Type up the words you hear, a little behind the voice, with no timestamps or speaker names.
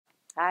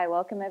Hi,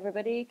 welcome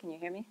everybody. Can you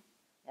hear me?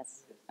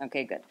 Yes.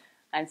 Okay, good.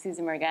 I'm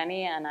Suzi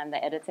Mirgani, and I'm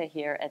the editor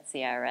here at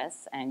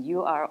CIRS, and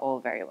you are all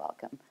very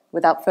welcome.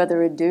 Without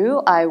further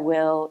ado, I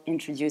will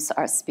introduce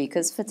our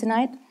speakers for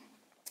tonight.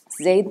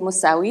 Zaid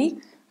Mosawy,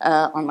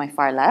 on my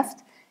far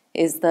left,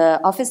 is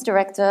the Office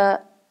Director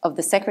of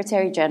the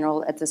Secretary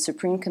General at the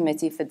Supreme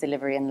Committee for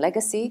Delivery and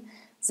Legacy.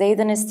 Zaid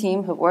and his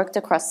team have worked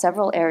across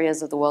several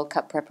areas of the World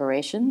Cup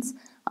preparations.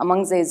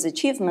 Among Zaid's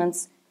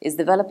achievements is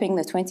developing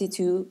the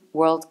 22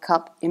 World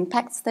Cup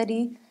Impact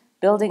Study,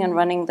 building and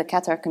running the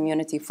Qatar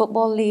Community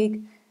Football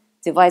League,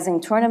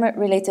 devising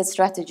tournament-related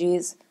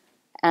strategies,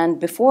 and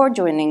before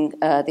joining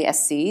the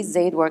SC,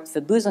 Zaid worked for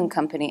Booz &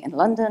 Company in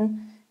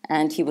London,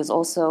 and he was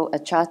also a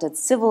chartered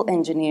civil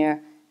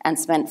engineer and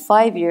spent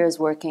 5 years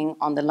working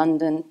on the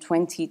London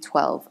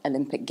 2012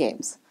 Olympic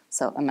Games.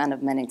 So a man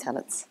of many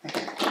talents.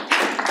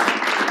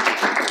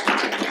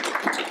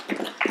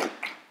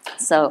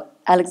 So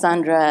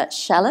Alexandra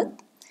Chalat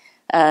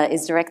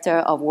is Director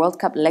of World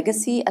Cup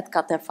Legacy at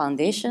Qatar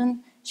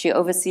Foundation. She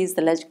oversees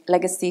the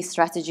legacy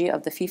strategy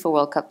of the FIFA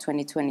World Cup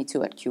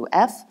 2022 at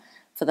QF.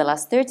 For the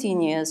last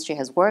 13 years, she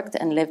has worked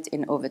and lived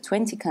in over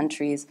 20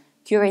 countries,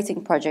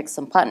 curating projects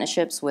and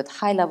partnerships with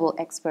high-level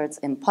experts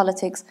in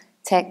politics,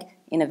 tech,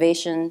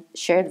 innovation,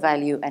 shared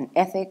value, and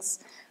ethics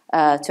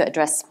to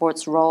address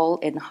sports' role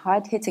in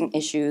hard-hitting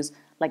issues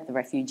like the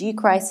refugee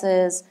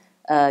crisis,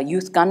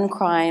 youth gun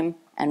crime,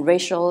 and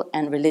racial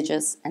and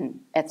religious and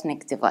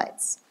ethnic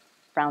divides.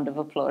 Round of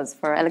applause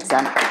for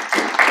Alexandra.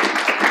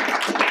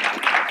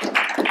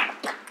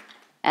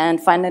 And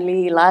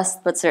finally,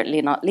 last but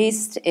certainly not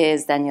least,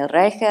 is Danyel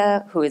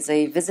Reiche, who is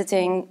a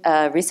visiting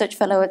research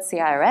fellow at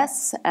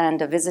CIRS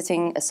and a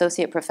visiting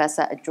associate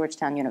professor at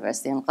Georgetown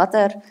University in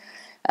Qatar,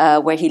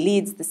 where he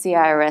leads the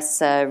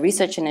CIRS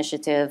research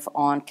initiative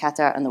on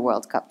Qatar and the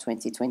World Cup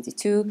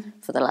 2022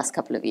 for the last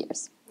couple of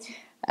years.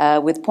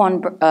 With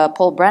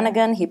Paul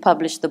Brannigan, he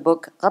published the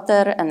book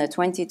Qatar and the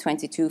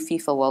 2022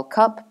 FIFA World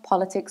Cup,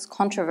 Politics,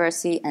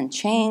 Controversy and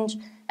Change,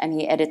 and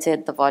he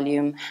edited the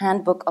volume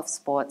Handbook of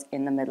Sport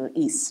in the Middle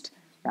East.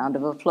 Round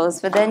of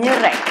applause for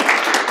Danyel Reiche.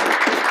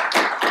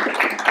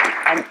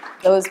 And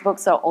those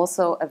books are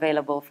also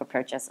available for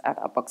purchase at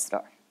our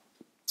bookstore.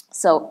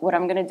 So what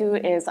I'm going to do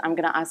is I'm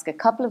going to ask a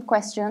couple of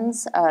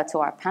questions to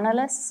our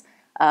panelists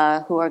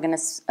who are going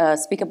to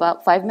speak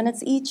about 5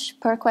 minutes each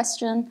per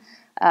question.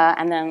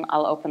 And then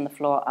I'll open the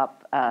floor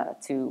up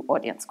to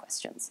audience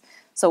questions.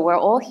 So we're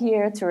all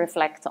here to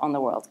reflect on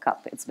the World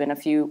Cup. It's been a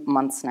few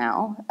months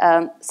now.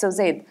 So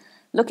Zaid,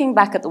 looking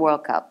back at the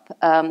World Cup,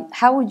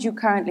 how would you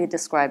currently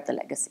describe the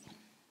legacy?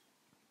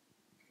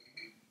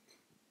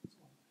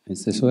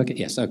 Is this working?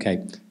 Yes,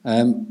 okay.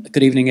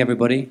 Good evening,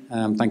 everybody.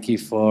 Thank you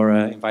for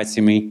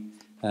inviting me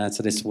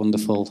to this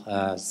wonderful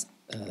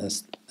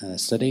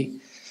study.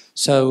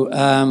 So,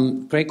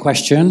 great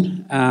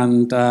question,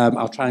 and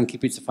I'll try and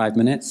keep it to 5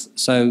 minutes.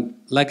 So,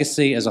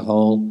 legacy as a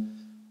whole,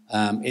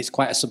 it's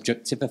quite a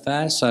subjective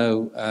affair,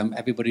 so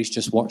everybody's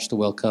just watched the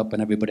World Cup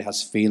and everybody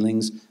has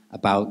feelings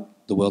about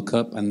the World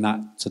Cup, and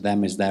that to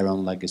them is their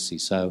own legacy.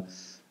 So,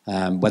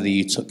 whether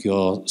you took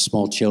your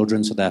small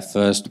children to their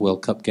first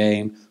World Cup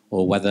game,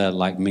 or whether,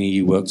 like me,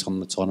 you worked on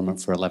the tournament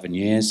for 11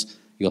 years,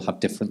 you'll have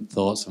different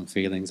thoughts and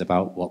feelings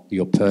about what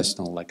your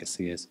personal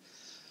legacy is.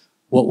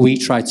 What we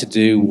tried to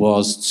do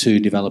was to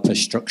develop a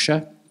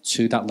structure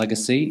to that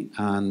legacy,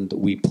 and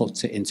we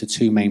put it into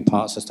two main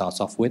parts to start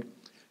off with.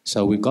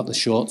 So we've got the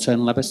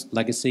short-term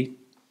legacy,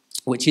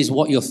 which is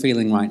what you're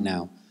feeling right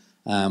now.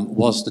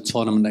 Was the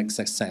tournament a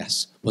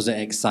success? Was it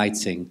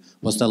exciting?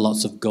 Was there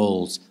lots of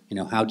goals? You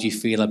know, how do you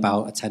feel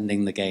about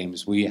attending the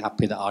games? Were you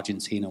happy that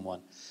Argentina won?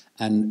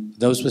 And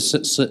those were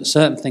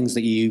certain things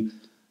that you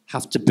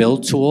have to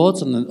build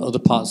towards, and then other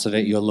parts of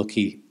it you're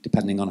lucky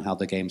depending on how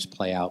the games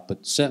play out.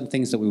 But certain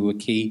things that we were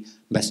key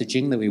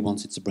messaging that we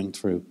wanted to bring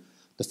through.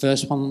 The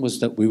first one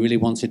was that we really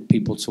wanted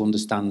people to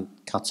understand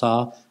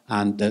Qatar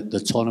and that the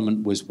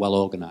tournament was well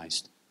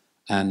organised.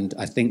 And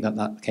I think that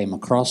that came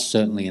across,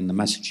 certainly in the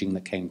messaging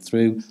that came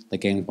through. The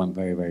games went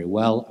very, very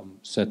well. And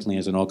certainly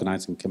as an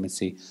organising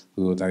committee,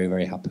 we were very,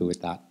 very happy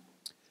with that.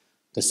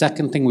 The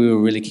second thing we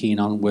were really keen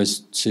on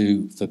was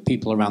for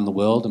people around the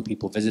world and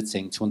people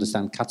visiting to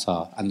understand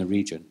Qatar and the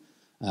region.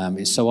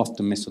 It's so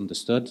often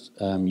misunderstood.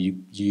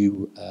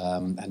 You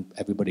and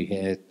everybody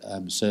here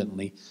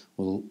certainly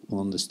will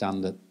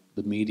understand that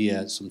the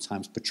media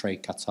sometimes portray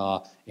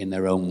Qatar in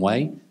their own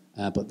way,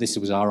 but this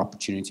was our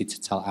opportunity to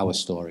tell our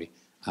story.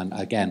 And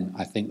again,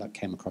 I think that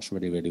came across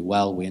really, really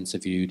well. We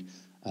interviewed,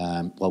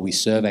 we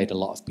surveyed a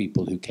lot of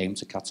people who came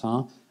to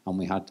Qatar, and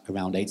we had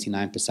around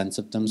 89%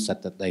 of them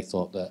said that they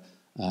thought that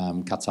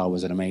Qatar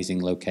was an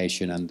amazing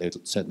location and they'd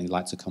certainly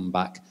like to come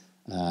back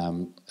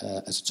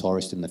as a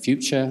tourist in the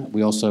future.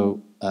 We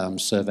also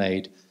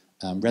surveyed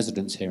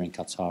residents here in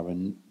Qatar,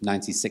 and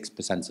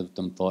 96% of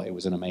them thought it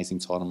was an amazing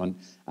tournament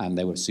and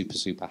they were super,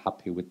 super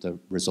happy with the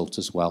result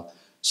as well.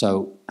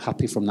 So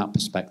happy from that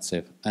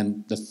perspective.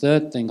 And the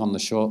third thing on the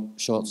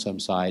short-term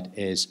side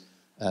is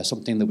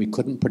something that we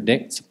couldn't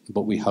predict,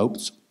 but we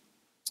hoped,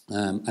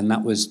 and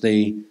that was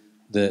the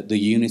the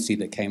unity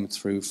that came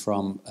through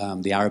from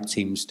the Arab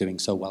teams doing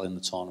so well in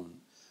the tournament.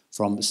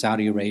 From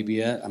Saudi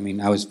Arabia, I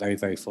mean, I was very,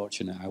 very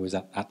fortunate. I was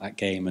at that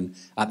game, and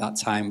at that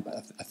time,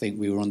 I think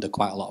we were under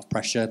quite a lot of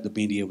pressure. The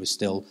media was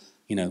still,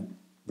 you know,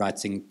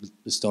 writing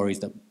the stories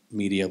that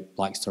media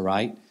likes to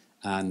write,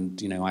 and,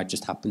 you know, I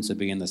just happened to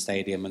be in the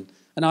stadium, and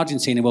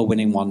Argentina were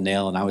winning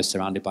 1-0, and I was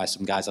surrounded by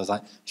some guys. I was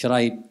like, should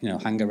I, you know,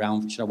 hang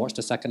around? Should I watch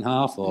the second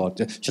half, or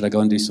should I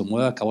go and do some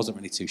work? I wasn't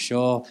really too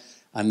sure.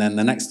 And then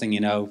the next thing you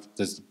know,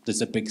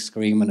 there's a big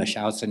scream and a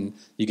shout, and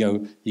you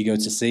go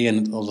to see,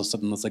 and all of a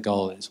sudden there's a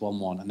goal. It's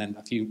 1-1, and then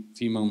a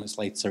few moments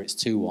later it's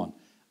 2-1,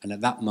 and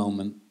at that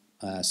moment,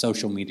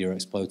 social media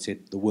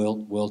exploded, the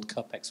World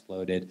Cup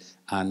exploded,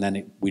 and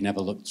then we never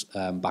looked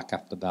back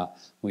after that.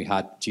 We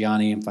had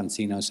Gianni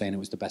Infantino saying it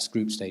was the best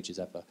group stages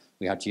ever.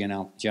 We had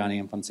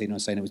Gianni Infantino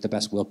saying it was the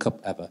best World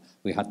Cup ever.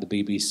 We had the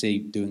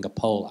BBC doing a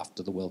poll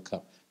after the World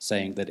Cup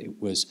saying that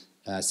it was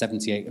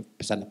 78%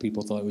 of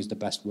people thought it was the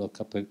best World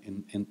Cup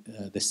in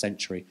this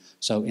century.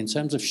 So in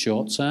terms of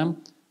short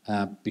term,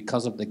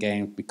 because of the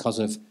game, because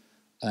of,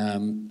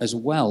 as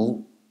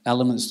well,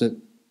 elements that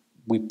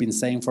we've been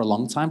saying for a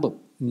long time, but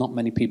not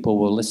many people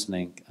were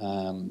listening.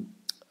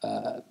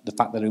 The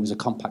fact that it was a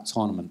compact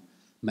tournament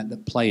meant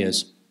that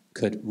players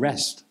could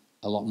rest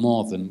a lot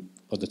more than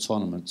other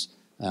tournaments.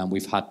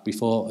 We've had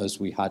before us,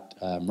 we had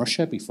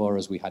Russia, before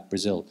us we had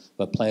Brazil,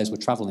 where players were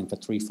traveling for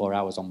 3-4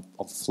 hours on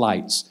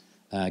flights,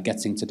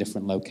 getting to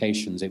different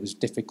locations. It was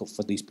difficult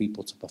for these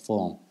people to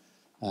perform.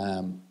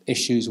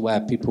 Issues where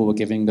people were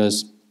giving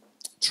us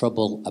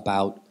trouble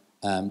about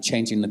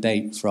changing the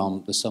date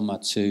from the summer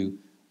to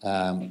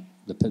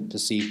the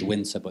perceived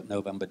winter, but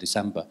November,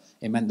 December.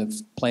 It meant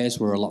that players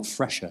were a lot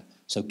fresher,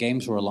 so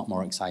games were a lot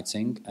more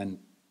exciting, and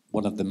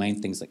one of the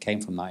main things that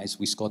came from that is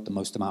we scored the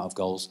most amount of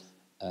goals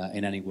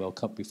in any World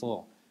Cup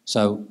before.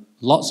 So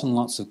lots and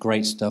lots of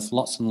great stuff,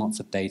 lots and lots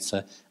of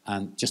data,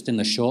 and just in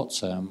the short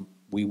term,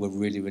 we were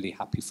really, really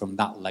happy from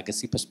that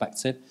legacy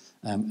perspective,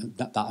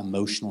 that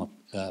emotional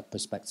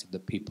perspective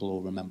that people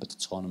will remember the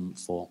tournament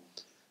for.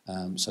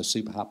 So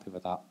super happy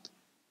with that.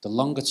 The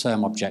longer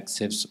term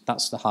objectives,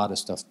 that's the harder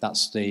stuff.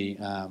 That's the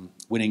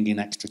winning in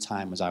extra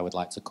time, as I would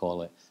like to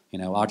call it. You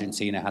know,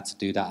 Argentina had to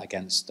do that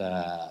against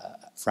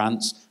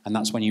France, and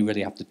that's when you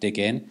really have to dig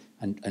in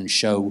and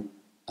show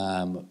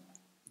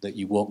that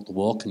you walk the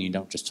walk and you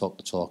don't just talk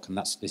the talk. And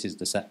this is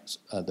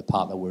the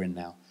part that we're in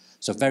now.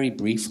 So very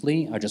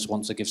briefly, I just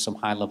want to give some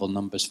high-level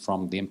numbers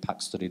from the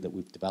impact study that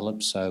we've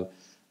developed. So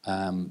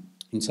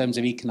in terms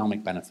of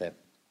economic benefit,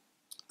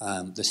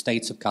 the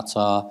state of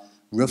Qatar,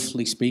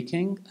 roughly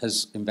speaking,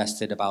 has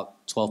invested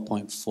about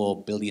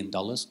 $12.4 billion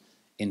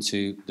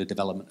into the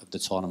development of the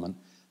tournament.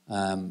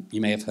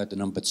 You may have heard the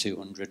number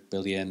 200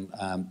 billion.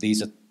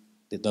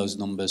 Those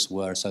numbers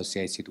were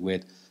associated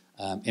with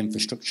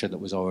infrastructure that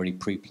was already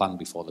pre-planned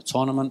before the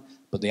tournament,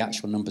 but the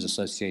actual numbers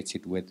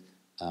associated with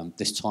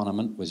this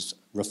tournament was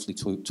roughly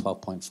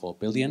 12.4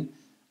 billion.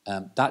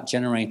 That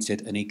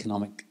generated an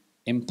economic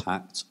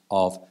impact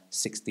of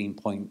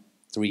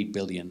 $16.3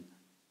 billion.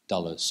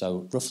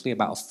 So roughly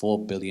about a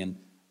 4 billion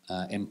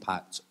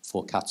impact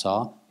for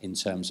Qatar in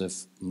terms of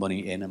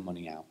money in and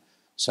money out.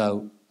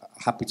 So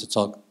happy to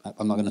talk.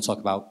 I'm not going to talk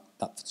about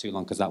that for too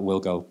long because that will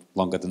go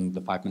longer than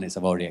the 5 minutes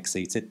I've already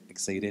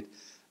exceeded.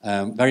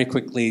 Very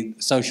quickly,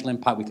 social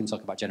impact, we can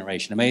talk about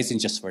Generation Amazing.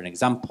 Just for an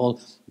example,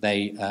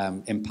 they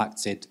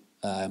impacted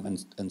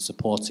and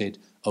supported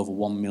over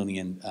 1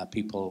 million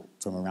people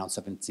from around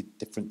 70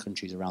 different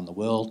countries around the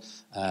world.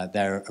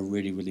 They're a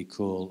really, really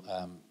cool,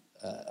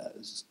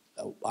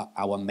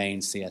 our main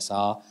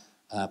CSR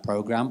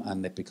program,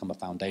 and they've become a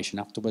foundation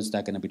afterwards.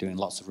 They're going to be doing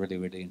lots of really,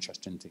 really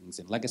interesting things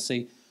in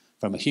legacy.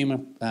 From a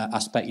human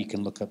aspect, you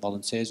can look at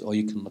volunteers, or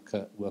you can look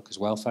at workers'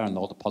 welfare and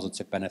all the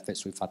positive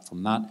benefits we've had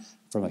from that.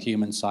 From a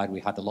human side, we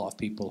had a lot of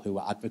people who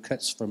were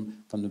advocates from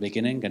the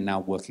beginning and now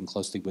working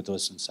closely with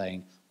us and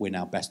saying we're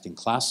now best in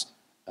class.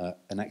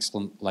 An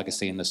excellent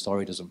legacy in the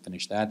story doesn't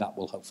finish there. That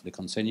will hopefully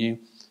continue.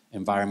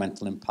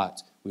 Environmental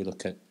impact, we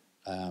look at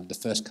the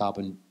first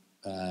carbon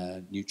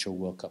neutral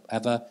World Cup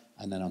ever,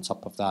 and then on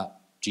top of that,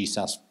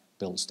 GSAS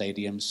built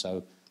stadiums.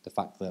 So the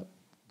fact that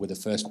we're the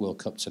first World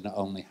Cup to not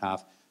only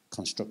have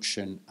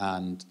construction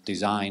and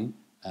design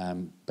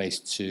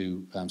based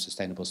to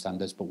sustainable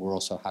standards, but we're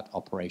also had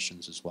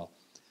operations as well.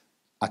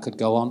 I could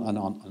go on and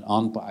on and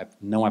on, but I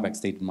know I've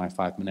exceeded my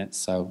 5 minutes,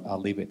 so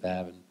I'll leave it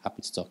there and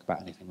happy to talk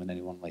about anything with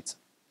anyone later.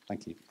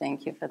 Thank you.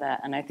 Thank you for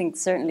that. And I think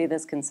certainly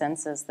there's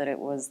consensus that it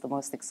was the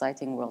most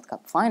exciting World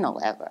Cup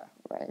final ever,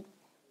 right?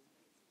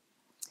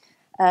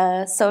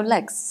 So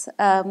Lex,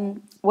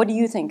 what do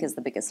you think is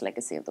the biggest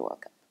legacy of the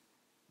World Cup?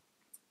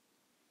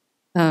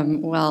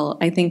 Well,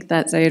 I think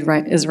that Zaid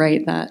is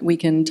right that we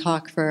can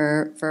talk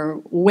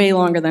for way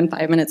longer than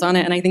 5 minutes on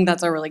it, and I think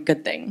that's a really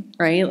good thing,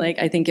 right? Like,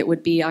 I think it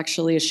would be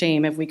actually a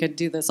shame if we could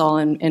do this all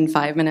in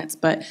 5 minutes,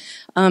 but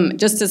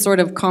just to sort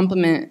of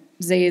complement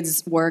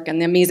Zaid's work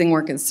and the amazing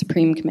work of the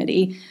Supreme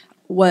Committee,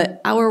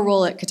 what our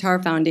role at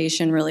Qatar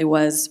Foundation really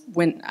was,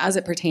 when, as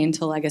it pertained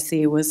to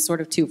legacy, was sort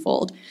of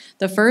twofold.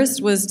 The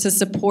first was to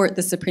support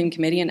the Supreme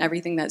Committee and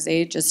everything that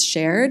Zaid just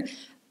shared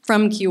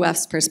from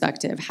QF's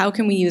perspective. How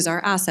can we use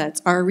our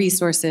assets, our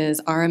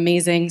resources, our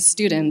amazing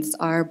students,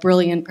 our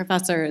brilliant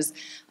professors,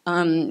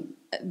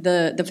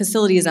 the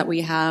facilities that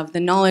we have, the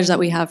knowledge that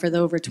we have for the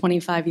over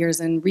 25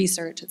 years in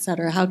research, et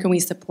cetera? How can we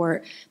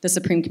support the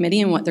Supreme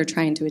Committee and what they're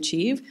trying to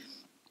achieve?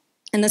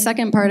 And the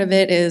second part of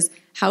it is,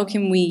 how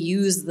can we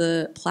use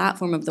the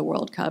platform of the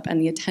World Cup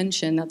and the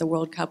attention that the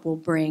World Cup will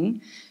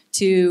bring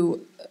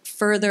to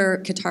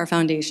further Qatar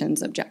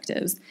Foundation's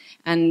objectives?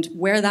 And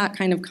where that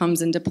kind of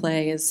comes into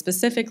play is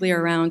specifically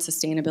around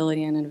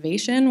sustainability and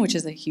innovation, which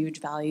is a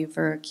huge value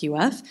for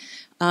QF,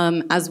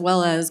 as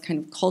well as kind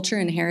of culture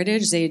and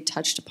heritage. They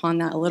touched upon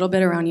that a little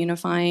bit around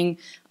unifying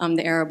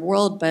the Arab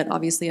world, but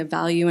obviously a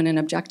value and an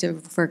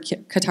objective for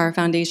Qatar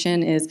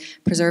Foundation is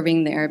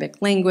preserving the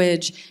Arabic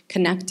language,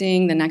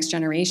 connecting the next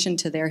generation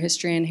to their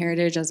history and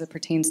heritage as it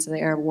pertains to the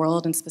Arab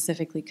world and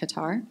specifically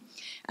Qatar.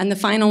 And the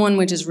final one,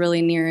 which is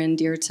really near and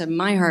dear to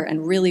my heart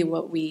and really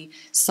what we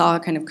saw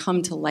kind of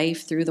come to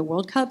life through the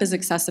World Cup, is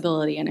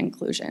accessibility and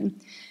inclusion.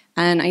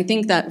 And I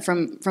think that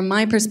from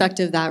my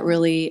perspective, that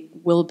really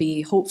will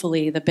be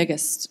hopefully the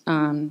biggest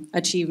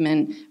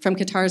achievement from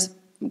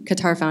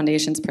Qatar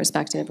Foundation's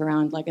perspective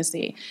around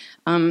legacy.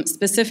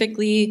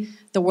 Specifically,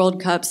 the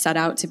World Cup set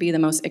out to be the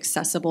most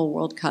accessible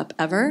World Cup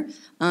ever.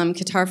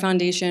 Qatar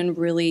Foundation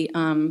really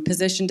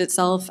positioned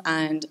itself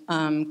and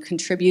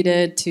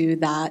contributed to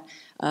that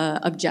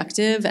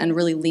objective and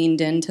really leaned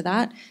into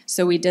that.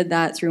 So we did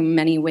that through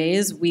many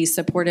ways. We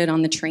supported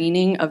on the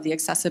training of the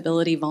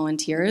accessibility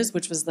volunteers,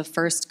 which was the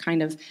first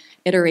kind of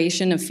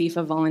iteration of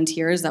FIFA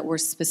volunteers that were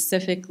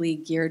specifically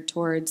geared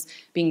towards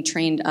being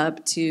trained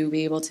up to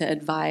be able to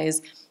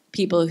advise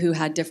people who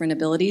had different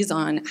abilities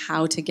on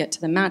how to get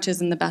to the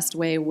matches in the best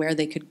way, where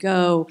they could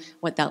go,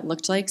 what that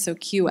looked like. So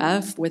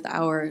QF, with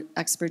our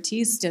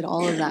expertise, did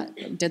all of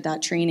that, did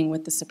that training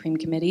with the Supreme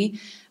Committee,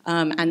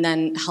 and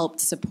then helped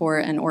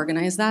support and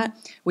organize that.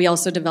 We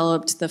also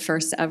developed the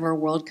first ever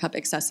World Cup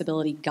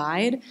accessibility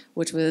guide,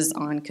 which was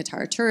on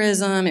Qatar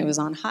tourism, it was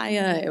on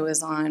Haya, it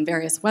was on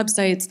various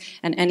websites,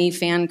 and any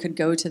fan could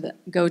go to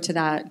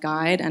that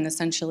guide and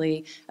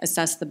essentially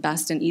assess the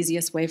best and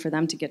easiest way for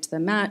them to get to the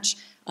match,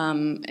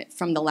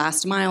 from the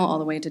last mile all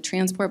the way to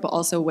transport, but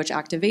also which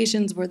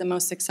activations were the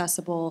most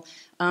accessible.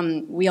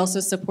 We also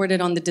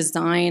supported on the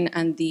design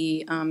and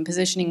the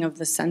positioning of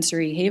the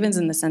sensory havens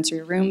and the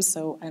sensory rooms.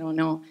 So I don't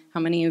know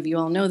how many of you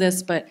all know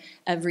this, but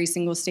every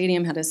single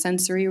stadium had a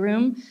sensory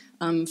room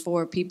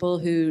for people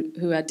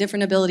who had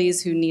different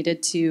abilities, who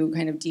needed to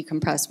kind of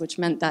decompress, which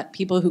meant that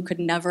people who could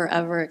never,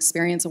 ever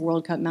experience a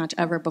World Cup match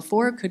ever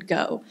before could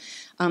go.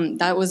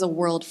 That was a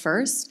world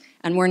first,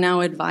 and we're now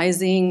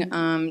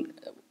advising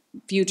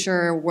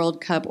future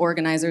World Cup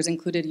organizers,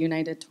 included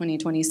United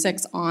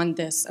 2026, on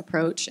this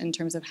approach in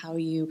terms of how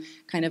you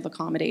kind of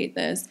accommodate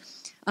this.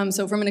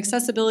 So from an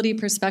accessibility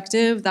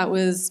perspective, that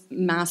was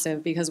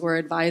massive because we're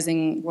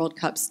advising World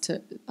Cups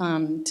to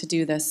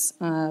do this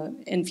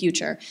in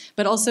future.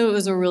 But also it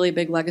was a really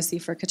big legacy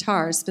for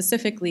Qatar,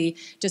 specifically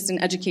just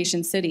in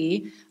Education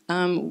City.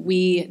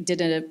 We did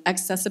an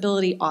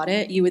accessibility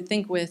audit. You would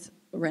think with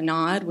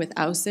Renaud, with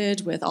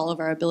Ausage, with all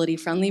of our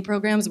ability-friendly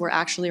programs, we're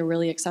actually a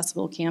really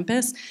accessible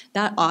campus.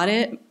 That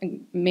audit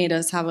made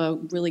us have a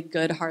really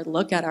good, hard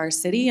look at our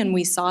city, and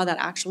we saw that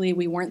actually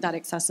we weren't that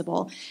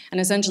accessible.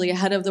 And essentially,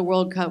 ahead of the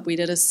World Cup, we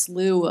did a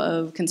slew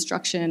of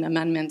construction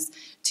amendments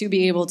to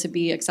be able to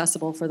be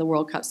accessible for the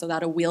World Cup so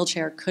that a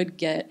wheelchair could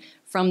get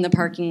from the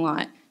parking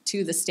lot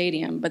to the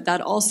stadium. But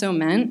that also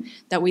meant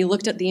that we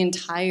looked at the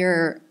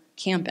entire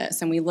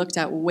campus, and we looked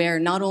at where,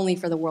 not only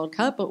for the World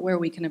Cup, but where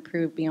we can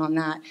improve beyond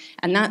that.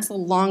 And that's a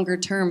longer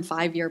term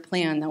 5-year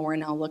plan that we're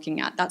now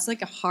looking at. That's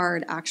like a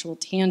hard, actual,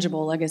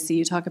 tangible legacy.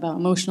 You talk about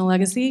emotional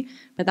legacy,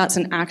 but that's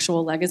an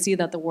actual legacy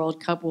that the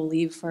World Cup will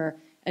leave for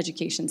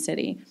Education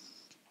City.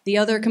 The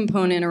other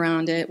component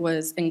around it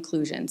was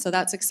inclusion. So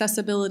that's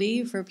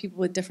accessibility for people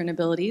with different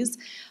abilities.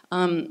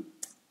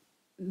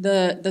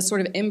 The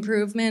sort of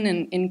improvement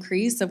and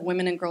increase of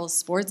women and girls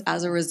sports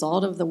as a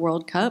result of the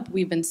World Cup,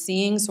 we've been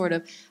seeing sort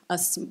of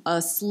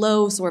a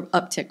slow sort of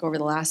uptick over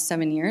the last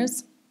 7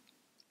 years.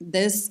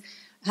 This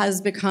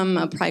has become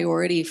a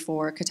priority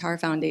for Qatar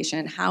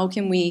Foundation. How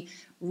can we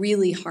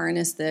really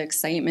harness the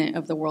excitement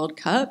of the World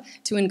Cup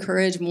to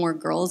encourage more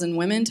girls and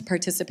women to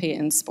participate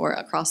in sport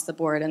across the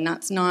board? And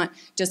that's not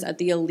just at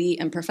the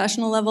elite and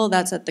professional level,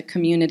 that's at the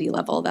community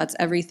level. That's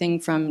everything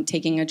from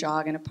taking a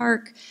jog in a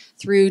park,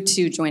 through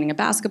to joining a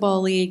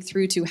basketball league,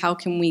 through to how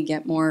can we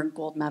get more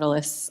gold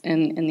medalists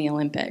in the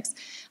Olympics.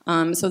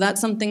 So that's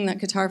something that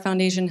Qatar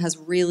Foundation has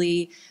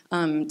really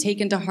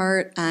taken to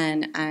heart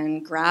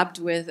and grabbed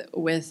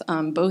with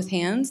both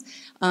hands.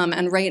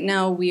 And right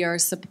now we are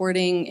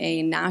supporting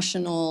a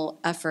national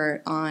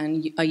effort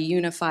on a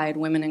unified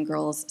women and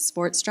girls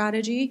sports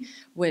strategy,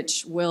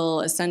 which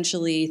will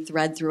essentially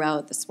thread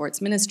throughout the sports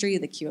ministry,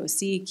 the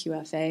QOC,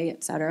 QFA,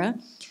 et cetera.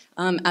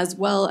 as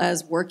well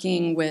as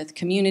working with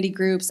community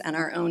groups and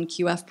our own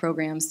QF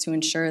programs to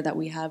ensure that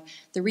we have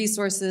the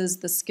resources,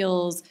 the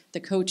skills, the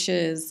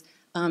coaches,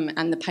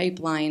 and the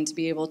pipeline to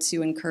be able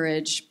to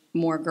encourage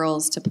more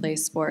girls to play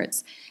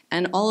sports.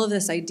 And all of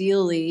this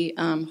ideally,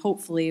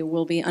 hopefully,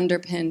 will be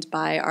underpinned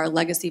by our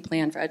legacy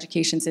plan for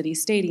Education City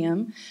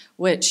Stadium,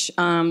 which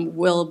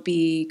will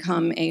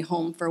become a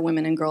home for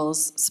women and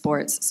girls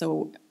sports.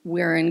 So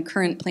we're in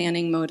current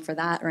planning mode for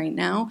that right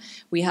now.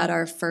 We had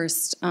our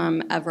first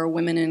ever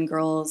women and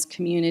girls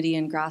community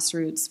and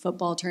grassroots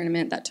football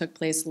tournament that took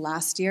place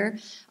last year.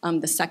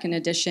 The second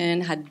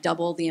edition had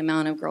double the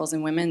amount of girls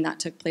and women that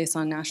took place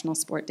on National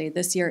Sport Day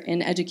this year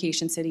in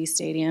Education City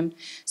Stadium.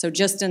 So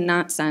just in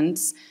that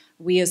sense,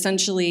 we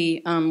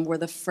essentially were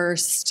the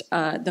first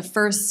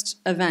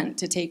event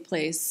to take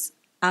place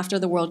after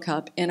the World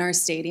Cup in our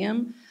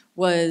stadium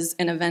was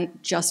an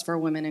event just for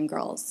women and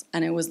girls.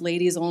 And it was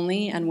ladies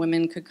only, and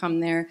women could come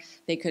there.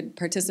 They could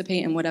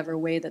participate in whatever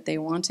way that they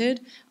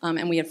wanted.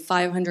 And we had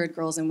 500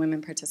 girls and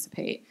women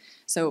participate.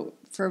 So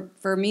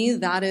for me,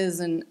 that is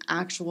an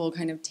actual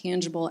kind of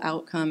tangible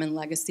outcome and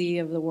legacy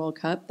of the World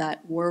Cup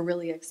that we're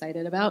really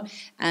excited about.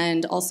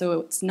 And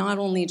also, it's not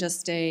only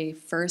just a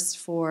first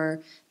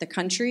for the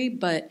country,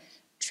 but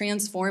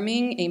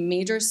transforming a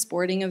major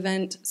sporting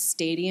event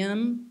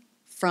stadium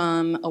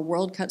from a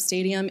World Cup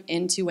stadium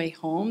into a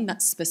home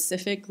that's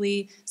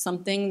specifically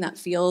something that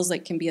feels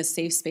like can be a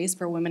safe space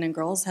for women and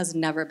girls has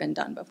never been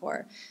done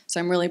before. So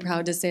I'm really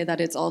proud to say that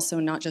it's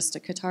also not just a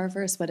Qatar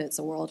first, but it's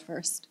a world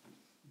first.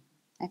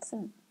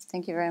 Excellent.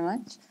 Thank you very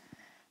much.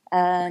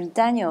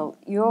 Danyel,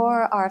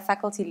 you're our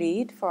faculty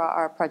lead for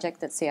our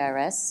project at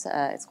CIRS.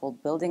 It's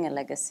called Building a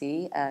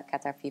Legacy,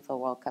 Qatar FIFA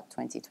World Cup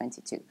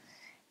 2022.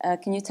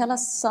 Can you tell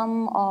us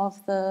some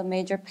of the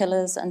major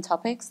pillars and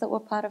topics that were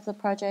part of the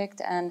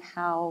project and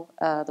how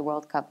the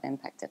World Cup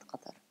impacted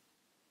Qatar?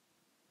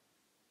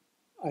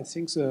 I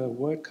think the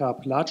World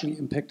Cup largely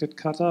impacted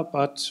Qatar,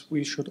 but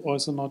we should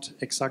also not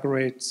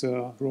exaggerate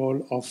the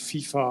role of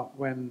FIFA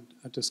when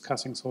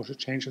discussing social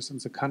changes in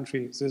the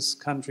country. This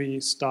country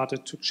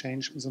started to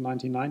change in the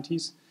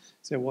 1990s.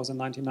 There was in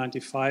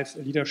 1995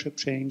 a leadership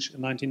change.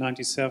 In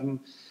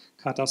 1997,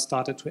 Qatar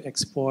started to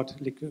export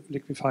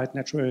liquefied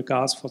natural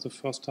gas for the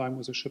first time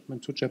with a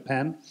shipment to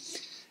Japan.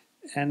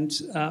 And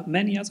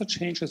many other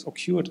changes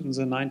occurred in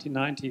the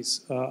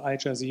 1990s. Al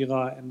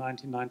Jazeera in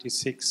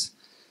 1996,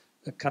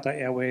 Qatar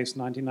Airways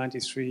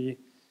 1993.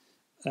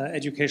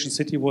 Education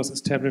City was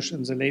established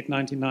in the late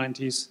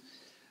 1990s.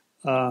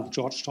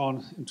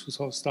 Georgetown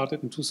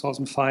started in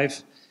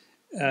 2005.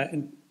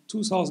 In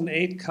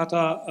 2008,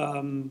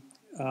 Qatar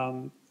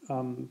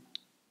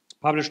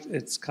published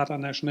its Qatar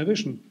National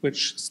Vision,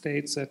 which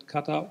states that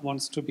Qatar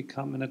wants to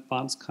become an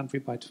advanced country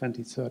by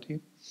 2030.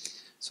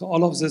 So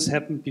all of this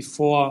happened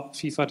before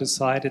FIFA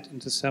decided in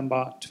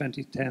December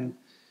 2010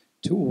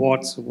 to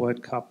award the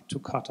World Cup to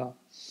Qatar.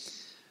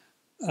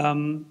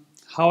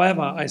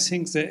 However, I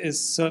think there is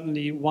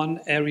certainly one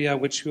area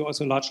which we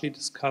also largely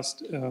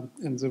discussed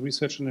in the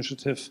research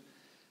initiative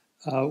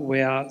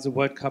where the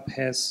World Cup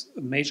has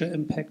a major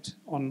impact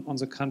on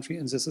the country,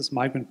 and this is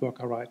migrant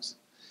worker rights.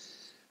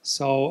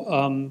 So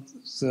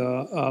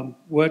the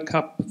World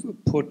Cup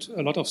put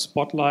a lot of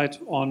spotlight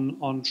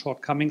on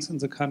shortcomings in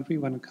the country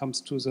when it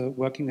comes to the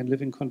working and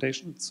living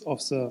conditions of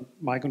the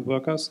migrant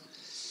workers.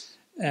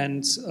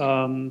 And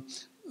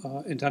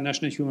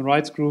international human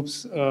rights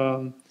groups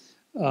and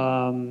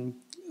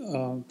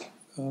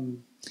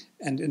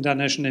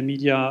international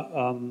media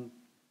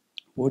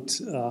would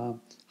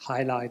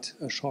highlight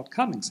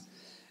shortcomings.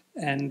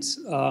 And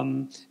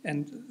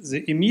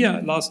the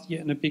Emir last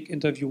year in a big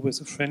interview with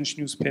the French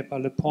newspaper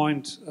Le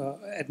Point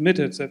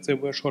admitted that there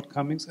were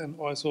shortcomings and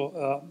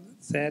also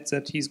said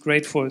that he's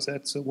grateful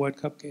that the World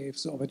Cup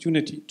gave the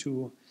opportunity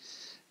to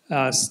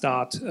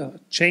start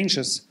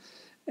changes.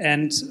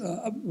 And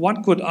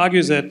one could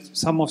argue that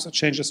some of the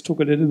changes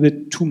took a little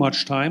bit too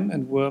much time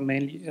and were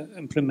mainly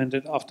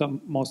implemented after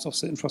most of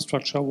the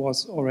infrastructure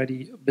was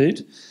already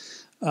built.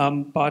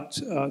 But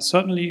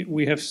certainly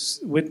we have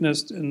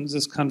witnessed in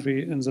this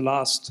country in the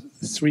last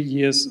 3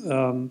 years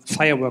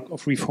firework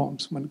of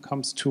reforms when it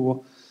comes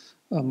to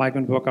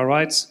migrant worker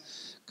rights.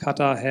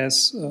 Qatar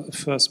has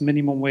first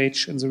minimum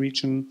wage in the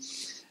region,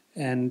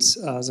 and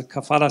the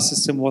kafala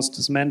system was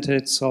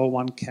dismantled, so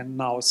one can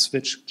now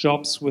switch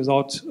jobs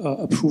without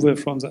approval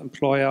from the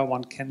employer.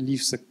 One can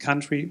leave the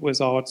country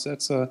without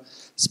that the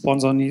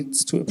sponsor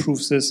needs to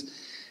approve this.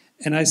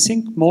 And I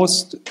think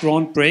most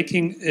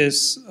groundbreaking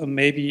is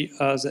maybe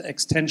the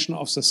extension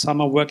of the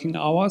summer working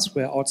hours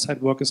where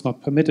outside work is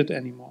not permitted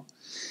anymore.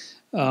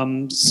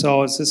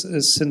 So this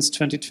is since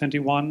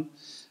 2021.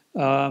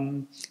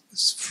 From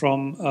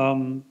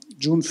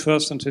June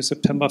 1st until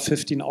September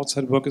 15,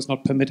 outside work is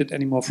not permitted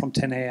anymore from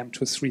 10 a.m.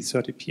 to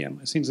 3:30 p.m.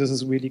 I think this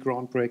is really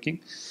groundbreaking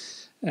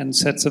and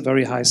sets a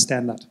very high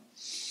standard.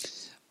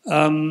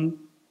 Yeah,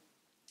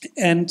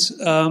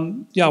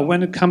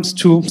 when it comes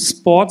to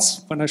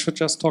sports, when I should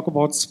just talk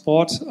about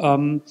sport,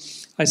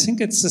 I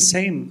think it's the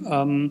same.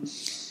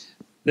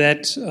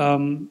 That,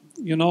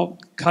 you know,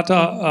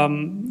 Qatar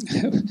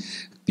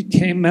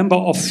became member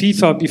of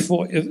FIFA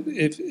before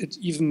if it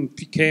even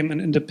became an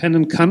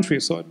independent country.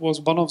 So it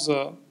was one of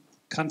the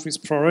country's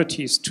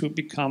priorities to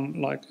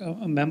become like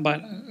a member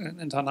in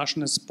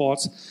international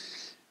sports.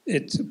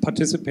 It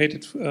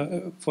participated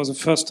for the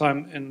first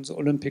time in the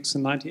Olympics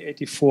in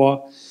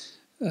 1984,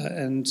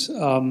 and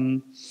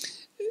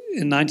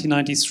in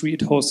 1993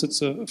 it hosted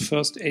the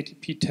first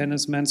ATP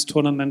tennis men's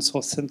tournament. So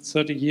since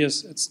 30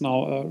 years, it's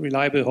now a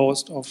reliable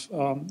host of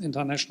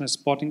international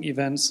sporting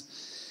events.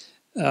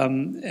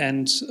 And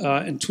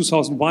in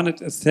 2001,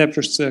 it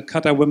established the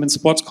Qatar Women's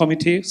Sports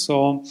Committee.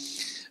 So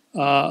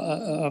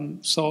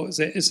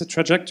there is a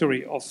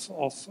trajectory of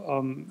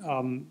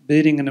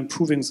building and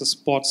improving the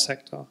sports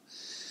sector.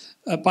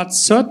 But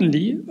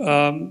certainly,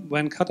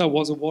 when Qatar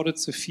was awarded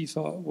the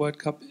FIFA World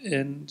Cup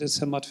in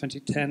December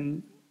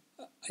 2010,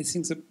 I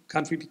think the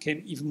country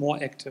became even more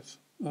active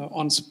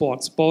on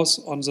sports, both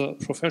on the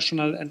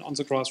professional and on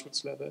the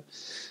grassroots level.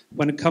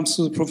 When it comes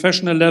to the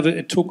professional level,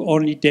 it took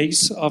only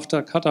days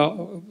after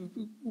Qatar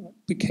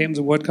became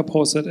the World Cup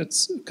host that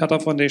its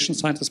Qatar Foundation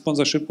signed a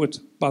sponsorship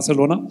with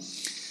Barcelona.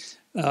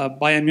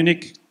 Bayern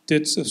Munich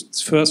did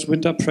its first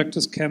winter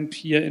practice camp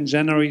here in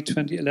January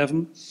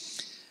 2011.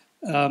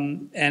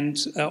 And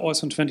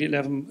also in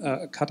 2011,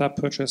 Qatar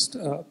purchased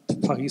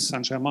Paris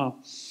Saint-Germain.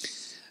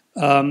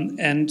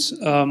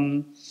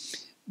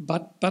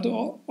 But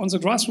on the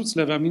grassroots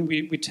level, I mean,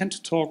 we tend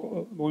to talk,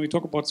 when we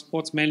talk about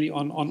sports, mainly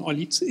on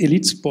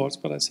elite sports,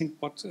 but I think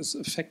what is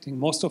affecting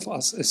most of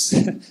us is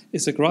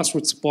the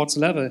grassroots sports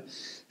level.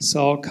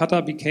 So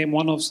Qatar became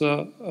one of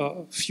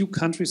the few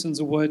countries in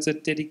the world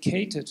that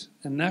dedicated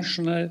a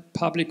national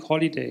public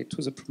holiday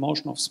to the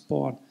promotion of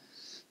sport.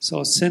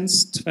 So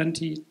since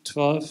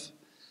 2012,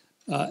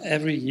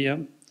 every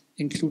year,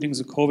 including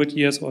the COVID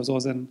years, although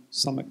then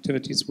some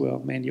activities were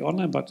mainly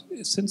online, but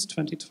since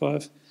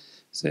 2012,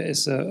 there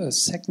is a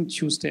second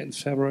Tuesday in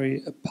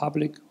February, a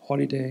public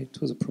holiday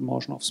to the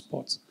promotion of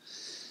sports.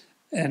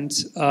 And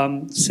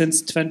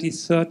since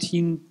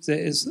 2013, there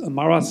is a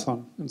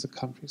marathon in the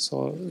country.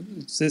 So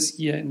this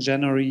year in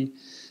January,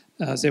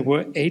 there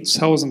were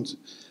 8,000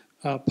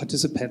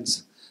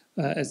 participants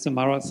at the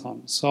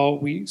marathon. So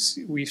we've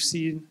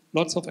seen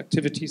lots of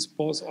activities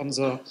both on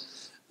the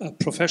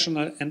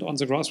professional and on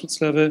the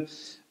grassroots level.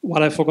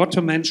 What I forgot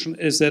to mention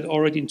is that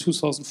already in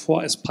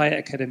 2004, Aspire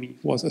Academy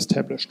was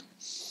established.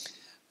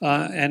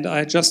 And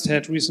I just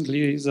had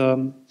recently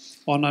the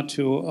honor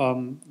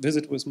to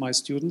visit with my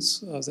students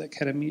the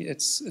academy.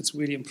 It's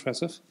really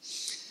impressive.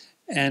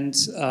 And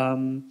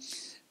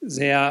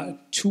there are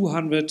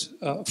 200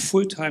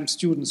 full-time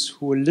students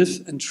who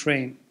live and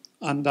train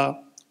under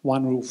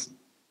one roof.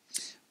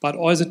 But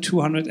all the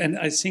 200, and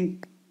I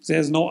think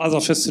there's no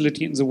other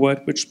facility in the world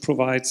which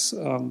provides,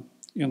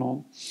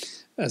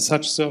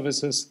 such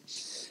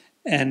services.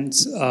 And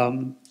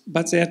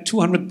but there are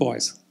 200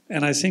 boys.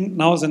 And I think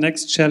now the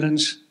next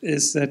challenge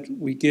is that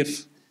we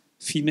give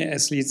female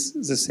athletes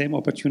the same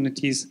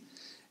opportunities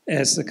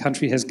as the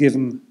country has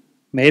given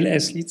male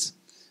athletes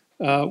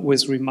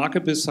with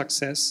remarkable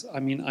success. I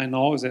mean, I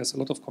know there's a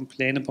lot of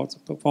complaint about the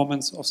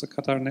performance of the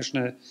Qatar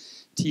national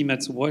team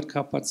at the World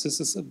Cup, but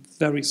this is a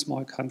very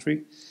small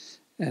country.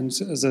 And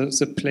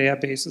the player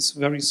base is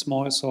very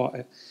small. So,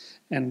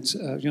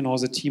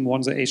 the team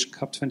won the Asian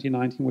Cup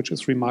 2019, which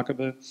is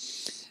remarkable.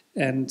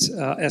 And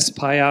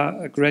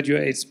Aspire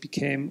graduates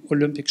became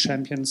Olympic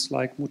champions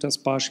like Mutas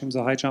Bashim,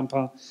 the high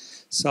jumper.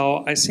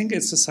 So I think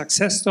it's a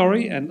success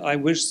story, and I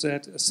wish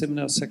that a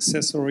similar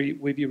success story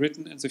will be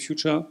written in the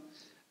future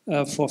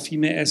for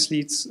female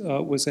athletes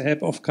with the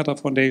help of Qatar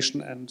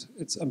Foundation and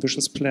its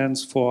ambitious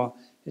plans for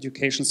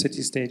Education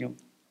City Stadium.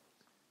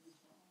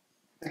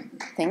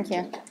 Thank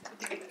you.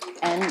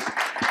 And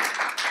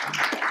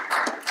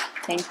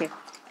thank you.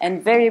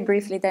 And very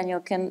briefly,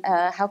 Danyel,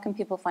 how can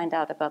people find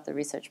out about the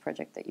research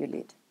project that you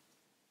lead?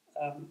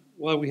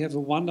 Well, we have a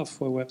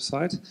wonderful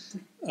website,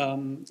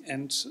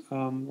 and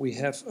we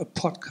have a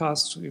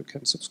podcast. You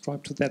can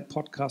subscribe to that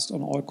podcast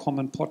on all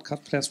common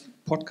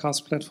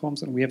podcast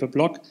platforms, and we have a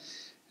blog,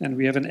 and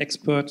we have an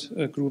expert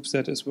group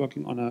that is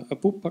working on a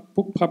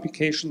book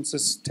publication.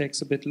 This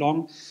takes a bit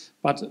long,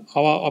 but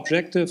our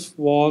objective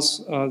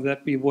was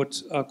that we would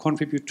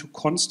contribute to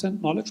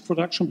constant knowledge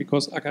production,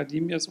 because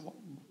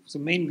the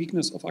main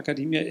weakness of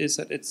academia is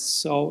that it's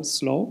so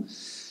slow.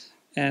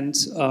 And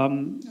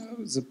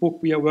the book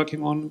we are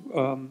working on,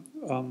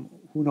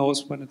 who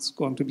knows when it's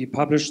going to be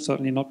published,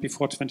 certainly not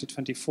before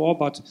 2024,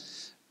 but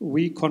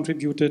we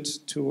contributed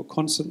to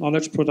constant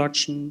knowledge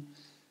production,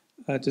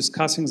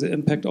 discussing the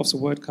impact of the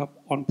World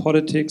Cup on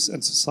politics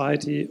and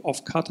society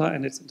of Qatar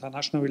and its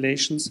international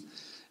relations.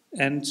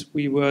 And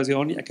we were the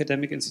only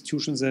academic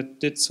institution that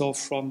did so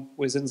from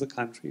within the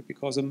country,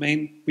 because the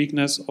main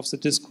weakness of the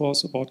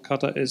discourse about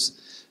Qatar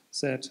is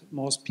that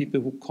most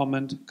people who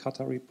comment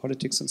Qatari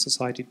politics and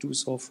society do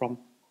so from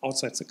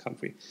outside the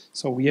country.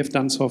 So we have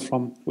done so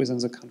from within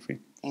the country.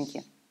 Thank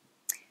you.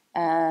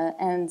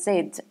 And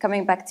Zaid,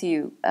 coming back to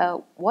you,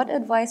 what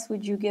advice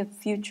would you give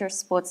future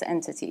sports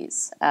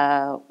entities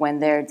when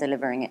they're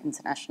delivering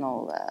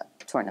international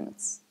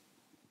tournaments?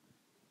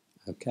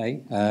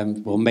 Okay.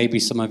 Well, maybe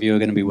some of you are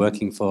going to be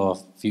working for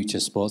future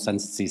sports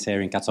entities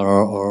here in Qatar,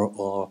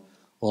 or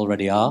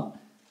already are.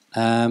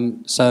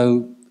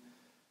 So,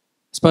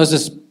 I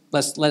suppose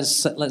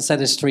let's say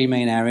there's three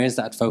main areas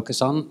that I'd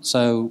focus on.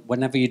 So,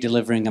 whenever you're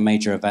delivering a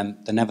major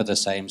event, they're never the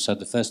same. So,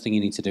 the first thing you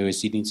need to do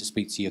is you need to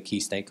speak to your key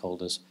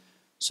stakeholders.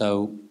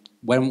 So,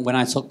 when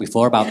I talked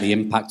before about the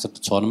impact of the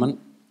tournament,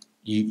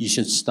 you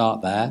should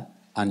start there,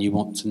 and you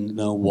want to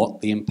know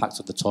what the impact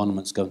of the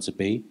tournament's going to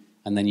be.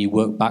 And then you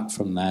work back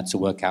from there to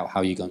work out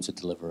how you're going to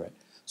deliver it.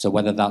 So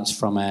whether that's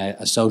from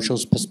a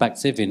socials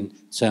perspective in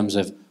terms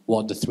of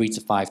what are the 3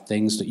 to 5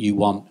 things that you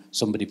want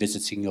somebody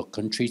visiting your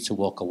country to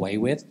walk away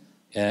with,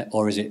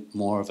 or is it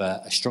more of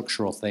a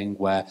structural thing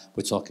where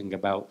we're talking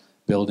about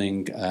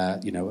building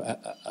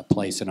a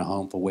place and a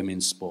home for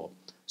women's sport.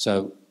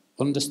 So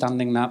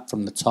understanding that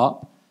from the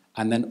top,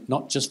 and then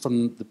not just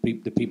from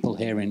the people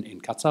here in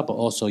Qatar, but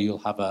also you'll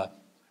have a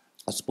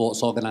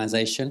sports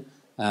organisation.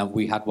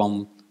 We had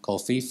one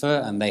called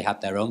FIFA, and they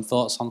had their own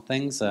thoughts on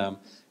things.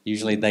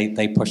 Usually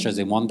they push us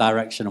in one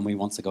direction and we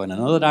want to go in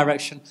another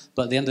direction,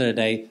 but at the end of the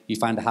day, you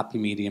find a happy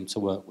medium to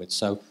work with.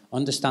 So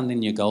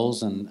understanding your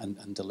goals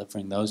and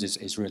delivering those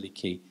is really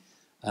key.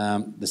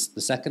 The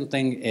second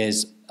thing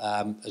is,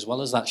 as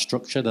well as that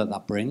structure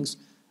that brings,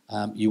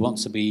 you want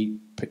to be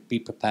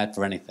prepared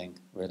for anything,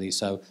 really.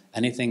 So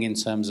anything in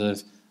terms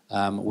of,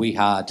 we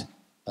had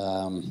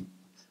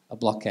a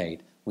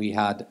blockade, we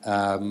had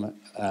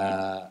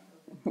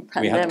we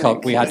had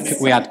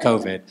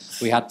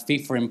COVID. We had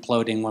FIFA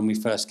imploding when we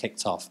first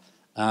kicked off.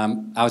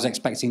 I was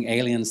expecting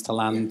aliens to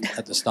land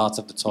at the start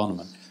of the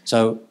tournament.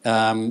 So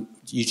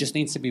you just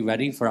need to be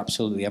ready for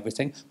absolutely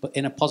everything, but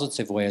in a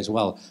positive way as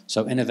well.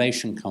 So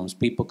innovation comes.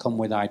 People come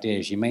with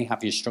ideas. You may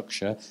have your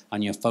structure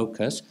and your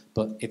focus,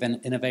 but if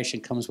an innovation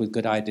comes with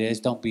good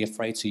ideas, don't be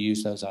afraid to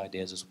use those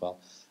ideas as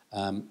well.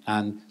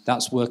 And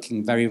that's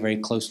working very, very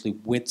closely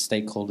with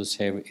stakeholders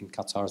here in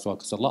Qatar as well,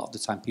 because a lot of the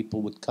time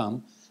people would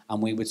come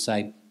and we would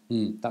say,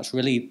 that's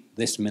really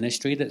this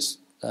ministry, that's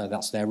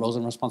their roles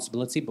and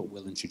responsibility, but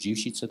we'll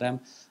introduce you to them,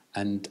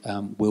 and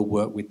we'll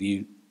work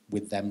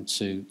with them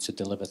to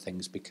deliver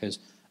things, because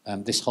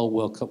this whole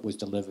World Cup was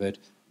delivered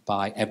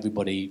by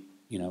everybody,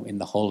 in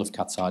the whole of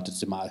Qatar. It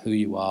doesn't matter who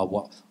you are,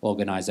 what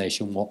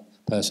organisation, what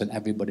person,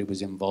 everybody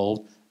was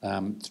involved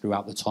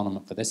throughout the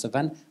tournament for this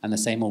event, and the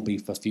same will be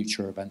for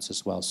future events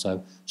as well.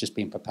 So just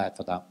being prepared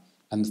for that.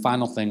 And the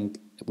final thing,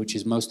 which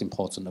is most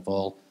important of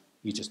all,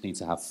 you just need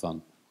to have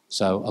fun.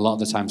 So a lot of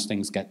the times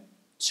things get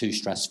too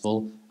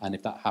stressful, and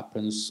if that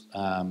happens,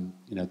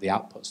 the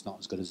output's not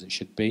as good as it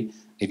should be.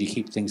 If you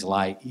keep things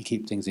light, you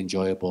keep things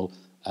enjoyable,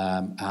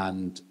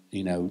 and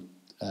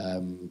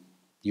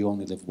you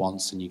only live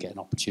once, and you get an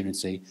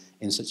opportunity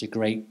in such a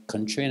great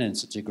country and in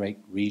such a great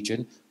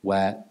region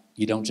where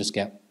you don't just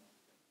get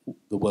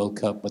the World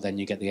Cup, but then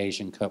you get the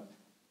Asian Cup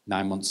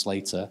 9 months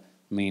later.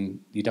 I mean,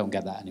 you don't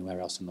get that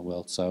anywhere else in the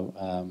world. So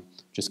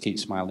just keep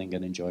smiling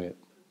and enjoy it.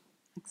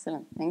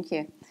 Excellent, thank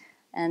you.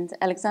 And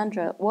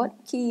Alexandra,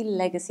 what key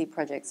legacy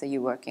projects are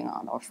you working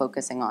on or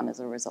focusing on as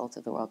a result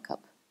of the World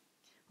Cup?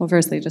 Well,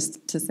 firstly,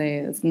 just to say,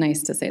 it's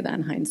nice to say that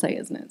in hindsight,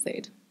 isn't it,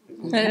 Zaid?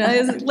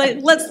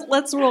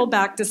 Let's roll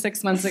back to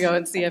 6 months ago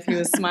and see if he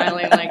was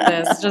smiling like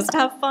this. Just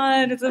have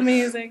fun, it's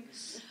amazing.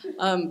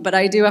 But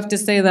I do have to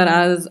say that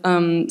as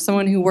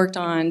someone who worked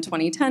on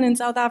 2010 in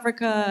South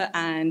Africa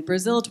and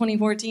Brazil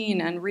 2014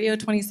 and Rio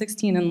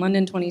 2016 and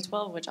London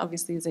 2012, which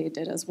obviously Zaid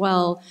did as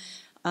well,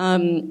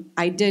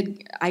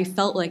 I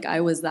felt like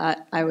I was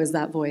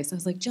that voice. I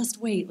was like,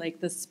 just wait, like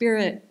the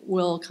spirit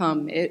will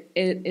come. It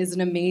is an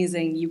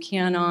amazing, you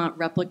cannot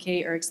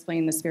replicate or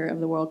explain the spirit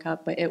of the World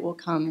Cup, but it will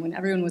come when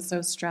everyone was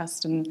so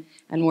stressed and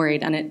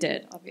worried, and it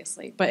did,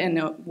 obviously, but in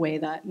a way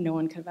that no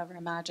one could have ever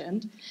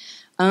imagined.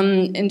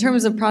 In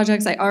terms of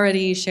projects, I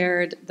already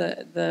shared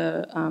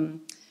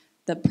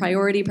the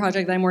priority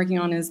project that I'm working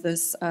on is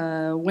this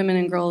Women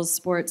and Girls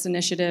Sports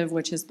Initiative,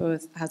 which is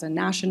has a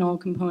national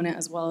component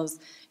as well as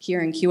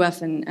here in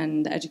QF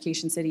and the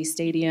Education City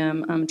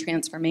Stadium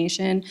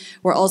transformation.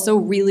 We're also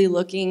really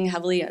looking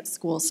heavily at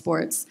school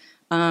sports.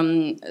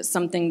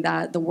 Something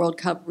that the World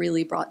Cup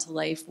really brought to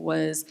life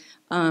was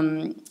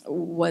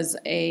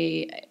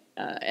a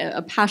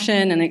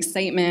passion and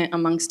excitement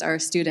amongst our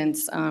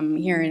students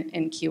here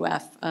in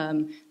QF,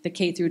 the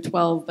K through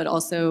 12, but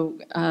also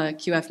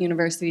QF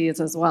universities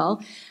as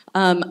well.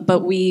 But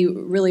we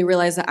really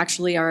realized that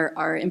actually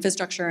our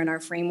infrastructure and our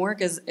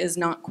framework is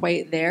not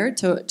quite there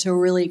to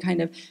really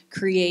kind of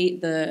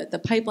create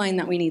the pipeline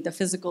that we need, the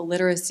physical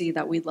literacy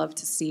that we'd love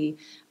to see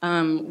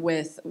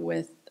with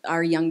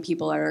our young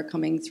people that are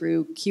coming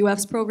through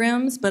QF's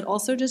programs, but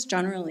also just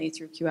generally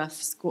through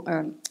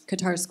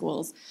Qatar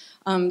schools.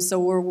 So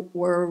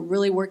we're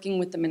really working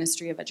with the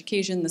Ministry of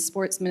Education, the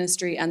Sports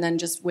Ministry, and then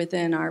just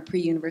within our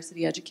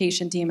pre-university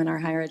education team and our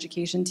higher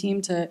education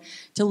team to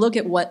look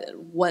at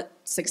what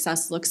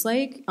success looks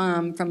like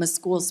from a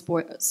school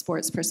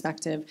sports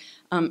perspective,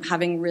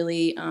 having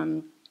really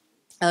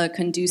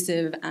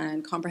conducive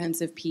and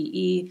comprehensive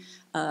PE,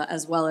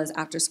 as well as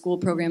after-school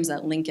programs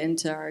that link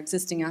into our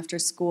existing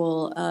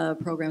after-school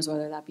programs,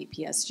 whether that be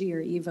PSG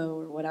or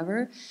EVO or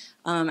whatever,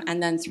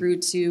 and then through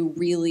to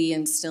really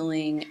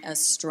instilling a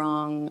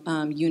strong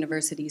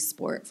university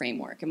sport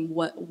framework. And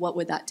what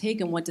would that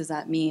take, and what does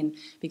that mean?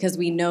 Because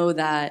we know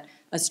that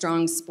a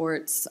strong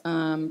sports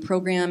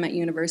program at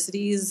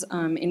universities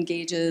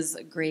engages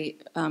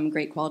great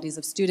qualities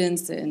of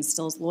students. It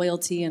instills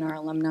loyalty in our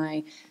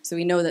alumni. So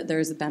we know that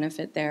there's a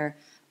benefit there.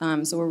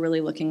 So we're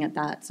really looking at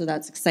that. So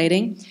that's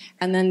exciting.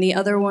 And then the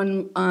other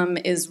one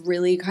is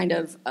really kind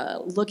of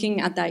looking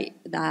at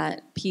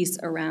that piece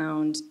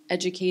around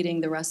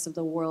educating the rest of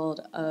the world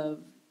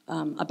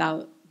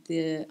about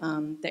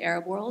the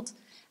Arab world,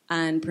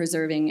 and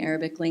preserving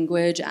Arabic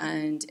language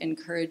and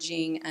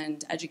encouraging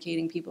and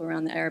educating people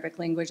around the Arabic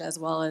language, as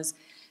well as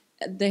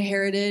the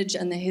heritage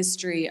and the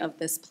history of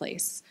this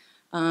place.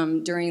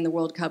 During the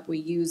World Cup, we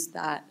used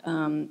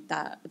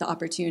the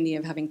opportunity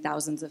of having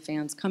thousands of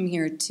fans come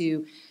here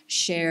to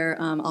share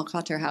Al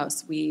Qatar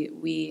House. We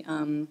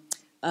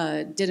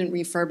didn't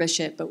refurbish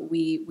it, but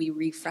we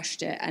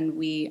refreshed it, and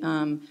we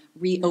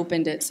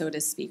reopened it, so to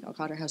speak. Al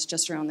Qatar House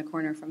just around the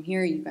corner from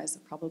here. You guys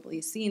have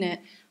probably seen it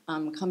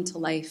come to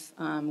life.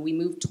 We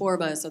moved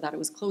Torba so that it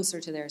was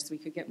closer to there, so we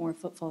could get more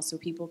footfall, so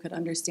people could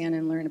understand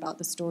and learn about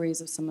the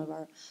stories of some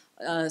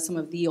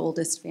of the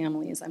oldest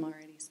families. I'm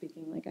already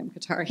speaking like I'm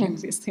Qatari,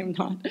 obviously I'm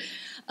not.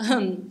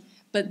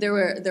 But there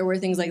were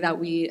things like that.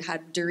 We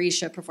had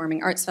Reiche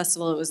Performing Arts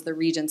Festival. It was the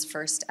region's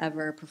first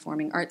ever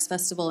performing arts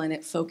festival, and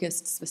it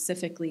focused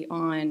specifically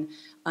on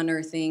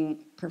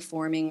unearthing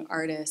performing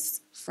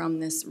artists from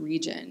this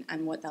region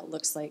and what that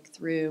looks like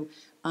through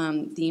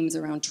themes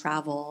around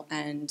travel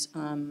and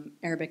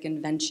Arabic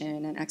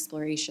invention and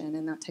exploration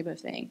and that type of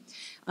thing.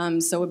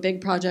 So a big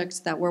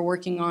project that we're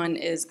working on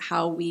is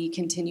how we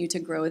continue to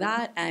grow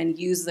that and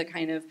use the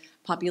kind of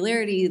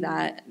popularity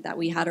that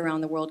we had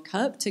around the World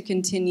Cup to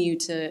continue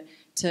to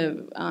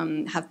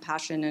have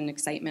passion and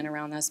excitement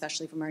around that,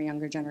 especially from our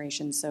younger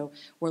generation. So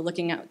we're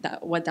looking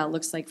at what that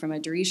looks like from a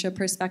Reiche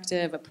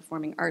perspective, a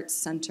performing arts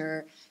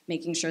center,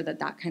 making sure that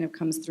that kind of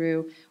comes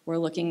through. We're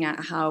looking at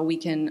how we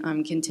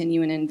can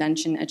continue an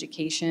invention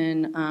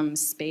education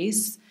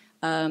space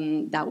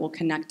that will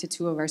connect to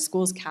two of our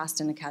schools,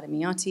 CAST and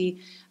Academiati.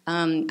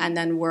 And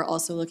then we're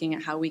also looking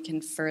at how we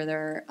can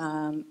further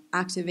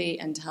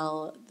activate and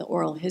tell the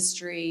oral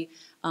history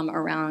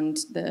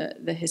around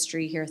the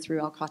history here through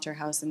Al Qatar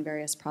House and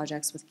various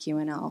projects with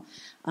QNL.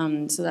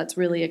 So that's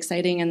really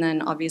exciting. And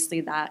then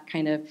obviously that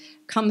kind of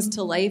comes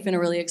to life in a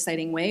really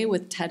exciting way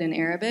with TED in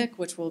Arabic,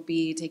 which will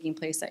be taking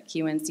place at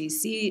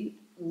QNCC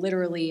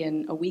literally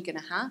in a week and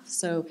a half.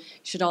 So you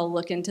should all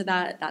look into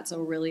that. That's a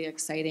really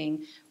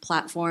exciting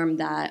platform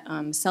that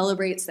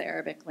celebrates the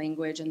Arabic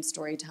language and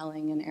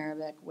storytelling in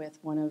Arabic with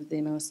one of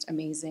the most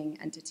amazing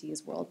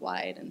entities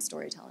worldwide in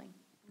storytelling.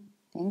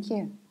 Thank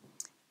you.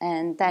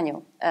 And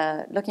Danyel,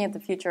 looking at the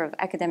future of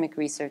academic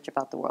research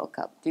about the World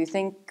Cup, do you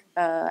think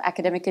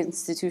academic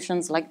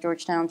institutions like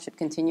Georgetown should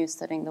continue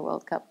studying the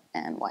World Cup,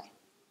 and why?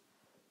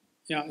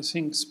 Yeah, I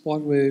think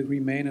sport will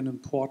remain an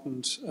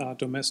important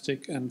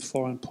domestic and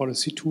foreign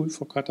policy tool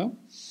for Qatar.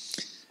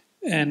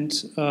 And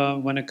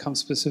when it comes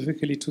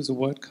specifically to the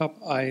World Cup,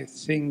 I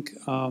think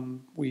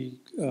one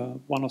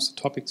of the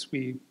topics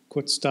we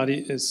could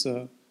study is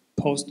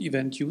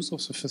post-event use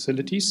of the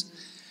facilities.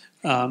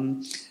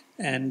 And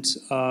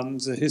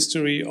the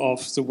history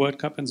of the World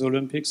Cup and the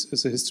Olympics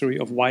is a history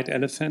of white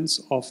elephants,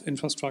 of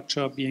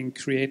infrastructure being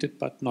created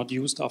but not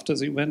used after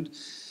the event.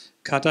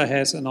 Qatar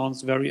has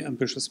announced very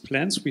ambitious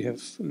plans. We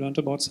have learned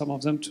about some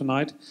of them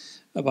tonight.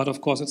 But of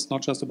course, it's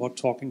not just about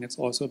talking, it's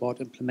also about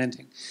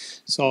implementing.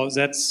 So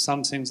that's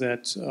something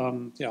that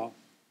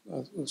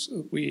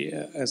we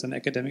as an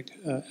academic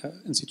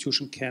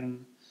institution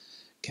can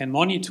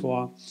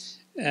monitor.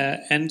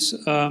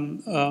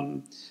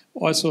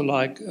 Also,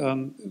 like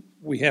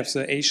we have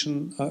the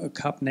Asian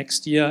Cup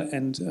next year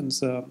and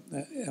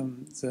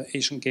the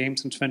Asian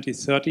Games in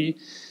 2030,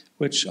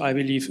 which I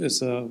believe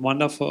is a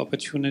wonderful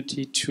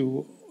opportunity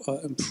to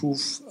further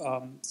improve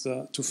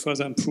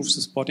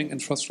the sporting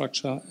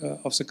infrastructure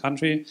of the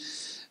country,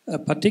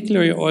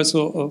 particularly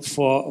also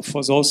for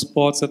those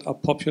sports that are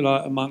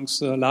popular amongst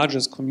the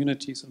largest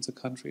communities in the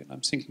country. And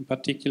I'm thinking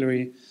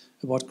particularly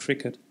about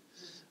cricket.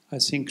 I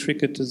think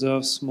cricket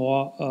deserves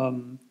more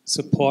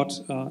support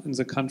in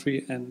the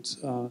country, and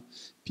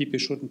people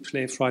shouldn't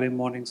play Friday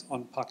mornings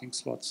on parking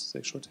slots.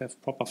 They should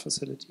have proper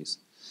facilities.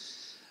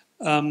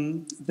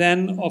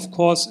 Then, of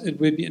course, it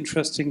will be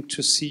interesting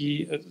to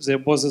see, there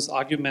was this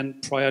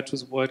argument prior to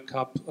the World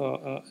Cup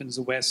in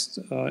the West,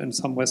 in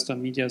some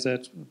Western media,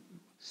 that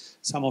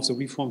some of the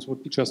reforms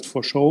would be just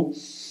for show.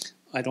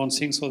 I don't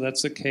think so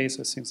that's the case.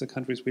 I think the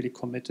country is really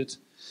committed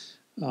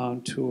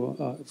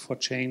for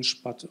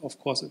change, but of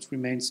course it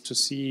remains to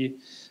see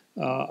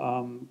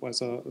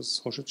whether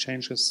social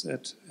changes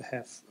that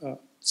have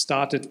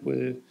started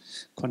will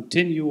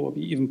continue or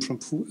be even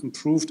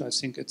improved. I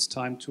think it's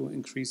time to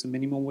increase the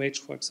minimum wage,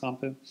 for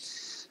example.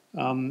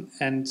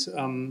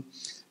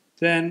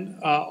 Then,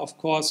 of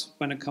course,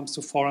 when it comes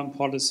to foreign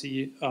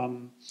policy,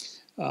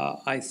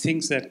 I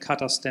think that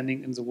Qatar's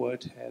standing in the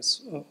world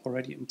has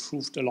already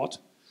improved a lot.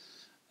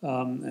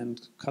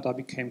 And Qatar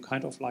became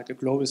kind of like a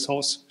global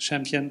South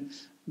champion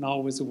now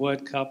with the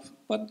World Cup.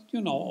 But,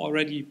 you know,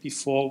 already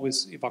before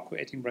with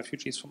evacuating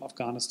refugees from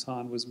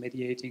Afghanistan, with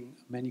mediating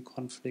many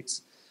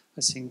conflicts,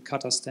 I think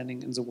Qatar's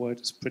standing in the world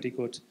is pretty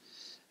good.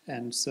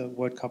 And the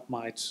World Cup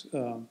might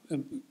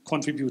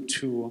contribute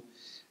to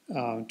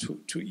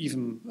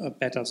even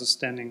better the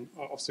standing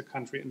of the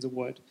country in the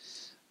world.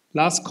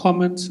 Last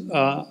comment,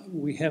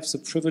 we have the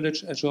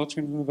privilege at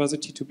Georgetown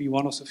University to be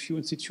one of the few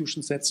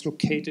institutions that's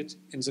located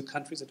in the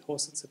country that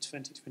hosted the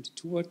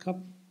 2022 World Cup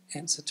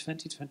and the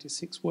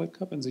 2026 World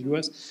Cup in the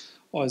US.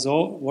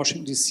 Although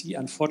Washington, D.C.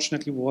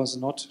 unfortunately was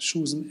not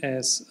chosen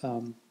as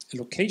a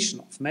location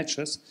of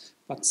matches,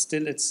 but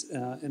still it's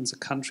in the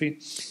country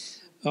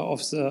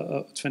of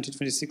the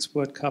 2026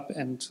 World Cup,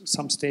 and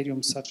some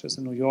stadiums such as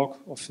in New York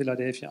or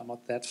Philadelphia are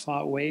not that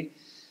far away.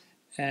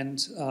 And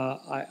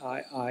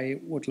I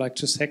would like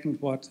to second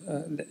what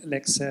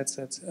Lex said,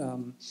 that,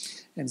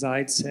 and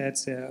Zaid said,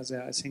 there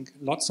are, I think,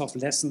 lots of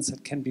lessons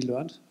that can be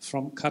learned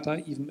from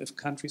Qatar, even if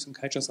countries and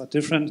cultures are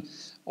different.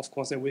 Of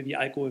course, there will be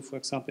alcohol, for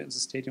example, in the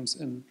stadiums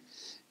in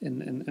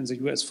the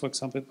US, for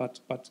example,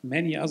 but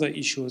many other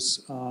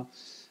issues.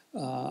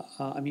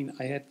 I mean,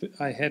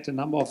 I had a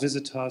number of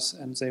visitors,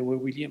 and they were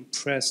really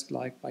impressed,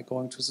 like by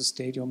going to the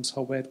stadiums,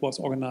 how well it was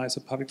organized,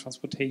 the public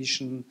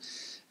transportation,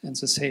 and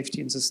the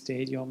safety in the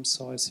stadium.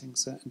 So I think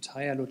the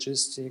entire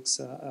logistics,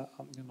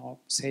 you know,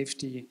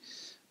 safety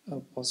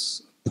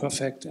was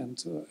perfect,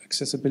 and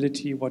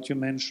accessibility, what you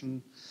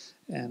mentioned,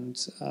 and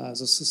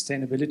the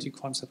sustainability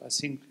concept. I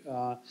think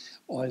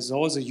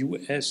although the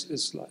US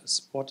is like a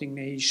sporting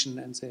nation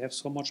and they have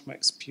so much more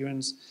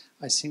experience,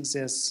 I think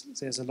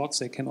there's a lot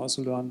they can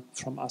also learn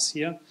from us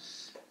here.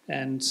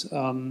 And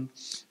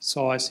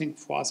so I think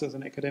for us as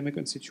an academic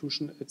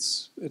institution,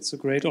 it's a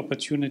great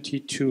opportunity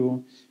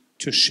to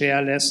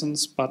share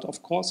lessons, but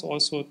of course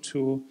also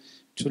to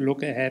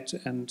look ahead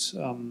and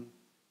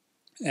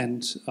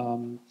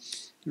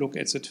look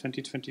at the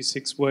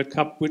 2026 World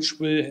Cup, which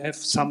will have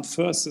some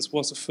firsts. This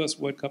was the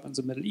first World Cup in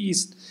the Middle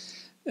East,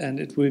 and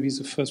it will be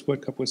the first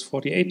World Cup with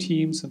 48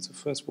 teams, and the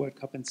first World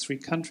Cup in 3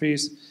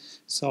 countries.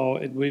 So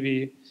it will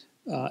be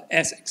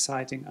as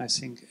exciting, I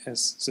think,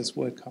 as this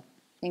World Cup.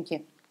 Thank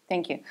you.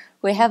 Thank you.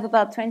 We have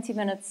about 20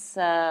 minutes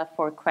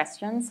for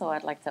questions, so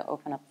I'd like to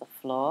open up the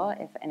floor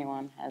if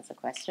anyone has a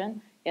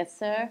question. Yes,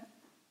 sir?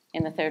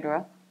 In the third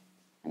row,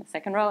 in the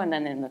second row, and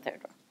then in the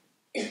third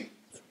row.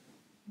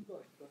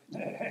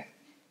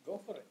 Go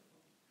for it.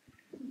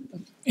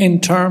 In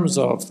terms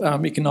of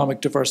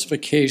economic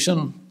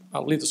diversification,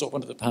 I'll leave this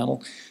open to the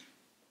panel.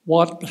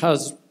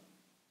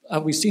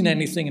 Have we seen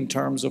anything in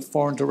terms of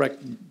foreign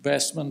direct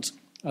investment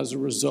as a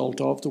result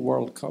of the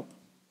World Cup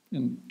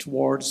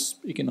towards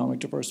economic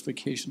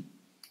diversification?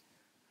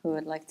 Who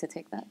would like to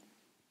take that?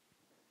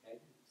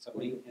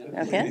 Somebody,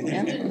 yeah. Okay,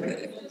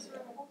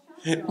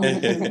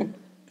 yeah.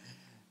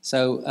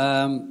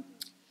 So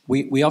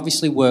we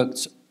obviously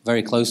worked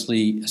very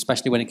closely,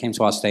 especially when it came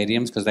to our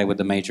stadiums, because they were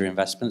the major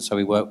investments. So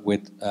we worked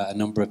with a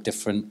number of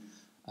different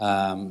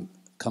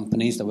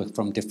companies that were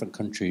from different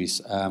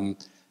countries.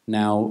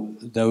 Now,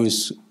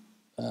 those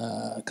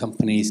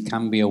companies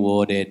can be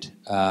awarded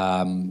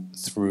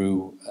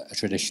through a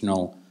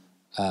traditional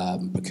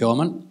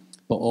procurement,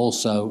 but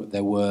also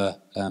there were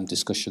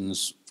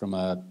discussions from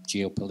a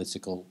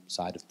geopolitical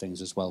side of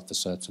things as well for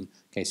certain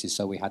cases.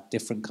 So we had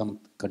different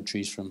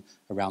countries from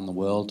around the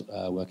world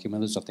working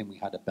with us. I think we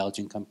had a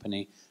Belgian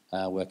company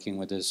working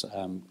with us,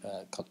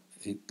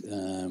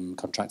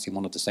 contracting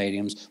one of the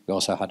stadiums. We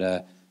also had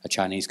a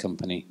Chinese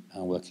company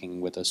working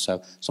with us.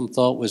 So some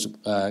thought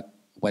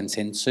went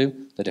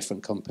into the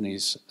different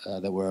companies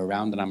that were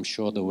around, and I'm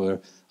sure there were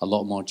a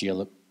lot more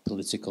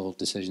geopolitical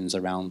decisions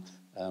around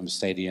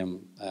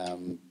stadium.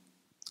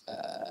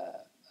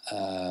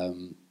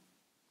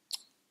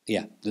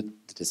 The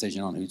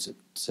decision on who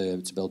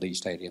to build each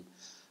stadium.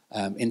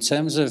 In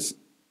terms of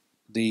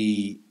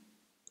the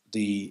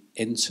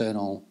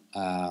internal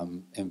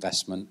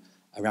investment,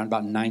 around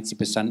about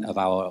 90% of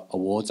our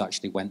awards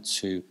actually went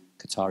to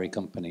Qatari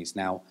companies.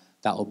 Now,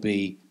 that will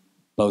be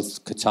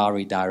both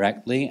Qatari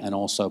directly and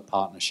also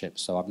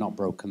partnerships. So I've not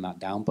broken that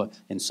down, but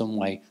in some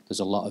way, there's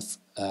a lot of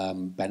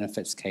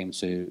benefits came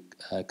to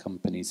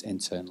companies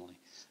internally.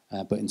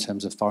 But in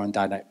terms of foreign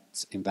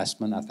direct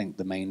investment, I think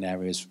the main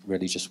area is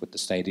really just with the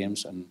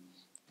stadiums and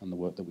the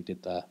work that we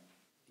did there.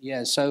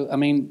 Yeah, so I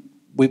mean,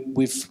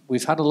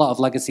 we've had a lot of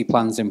legacy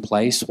plans in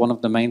place. One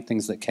of the main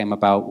things that came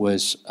about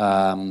was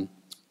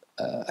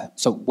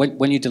so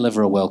when you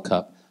deliver a World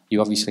Cup, you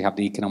obviously have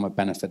the economic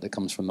benefit that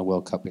comes from the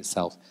World Cup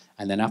itself,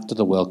 and then after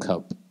the World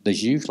Cup,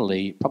 there's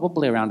usually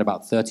probably around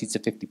about 30 to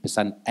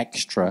 50%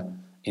 extra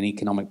in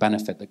economic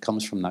benefit that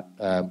comes from that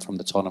from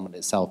the tournament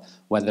itself,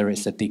 whether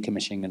it's the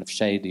decommissioning of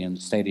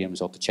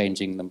stadiums or the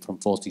changing them from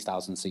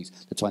 40,000 seats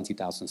to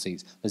 20,000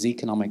 seats. There's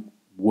economic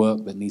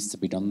work that needs to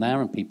be done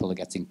there, and people are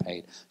getting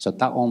paid. So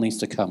that all needs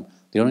to come.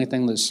 The only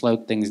thing that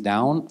slowed things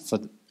down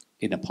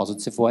in a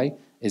positive way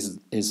is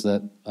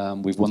that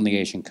we've won the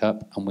Asian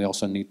Cup, and we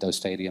also need those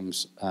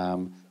stadiums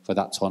for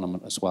that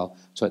tournament as well.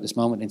 So at this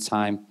moment in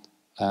time,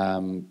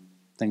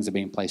 things are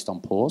being placed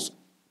on pause,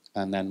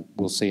 and then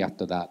we'll see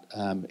after that.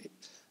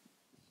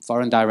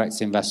 Foreign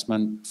direct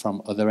investment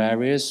from other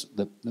areas,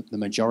 the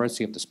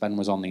majority of the spend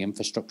was on the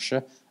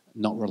infrastructure,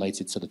 not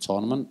related to the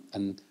tournament.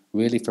 And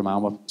really from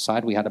our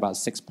side, we had about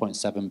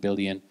 6.7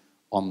 billion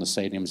on the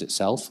stadiums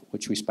itself,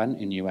 which we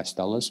spent in US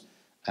dollars.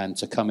 And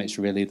to come, it's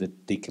really the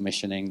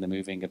decommissioning, the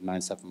moving of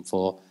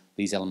 974,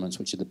 these elements,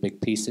 which are the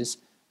big pieces.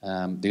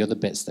 The other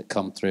bits that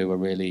come through are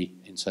really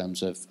in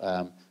terms of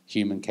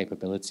human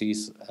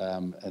capabilities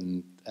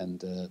and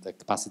the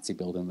capacity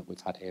building that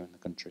we've had here in the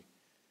country.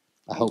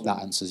 I hope that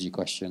answers your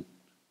question.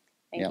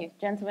 Thank you.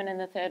 Gentleman in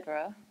the third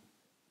row.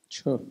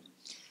 Sure.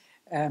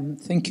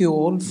 Thank you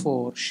all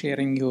for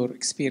sharing your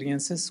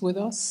experiences with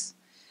us.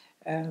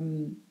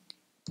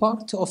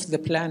 Part of the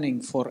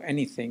planning for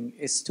anything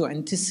is to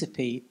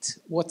anticipate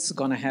what's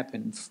going to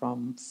happen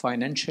from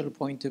financial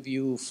point of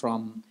view,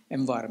 from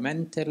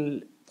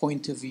environmental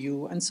point of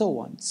view, and so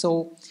on.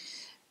 So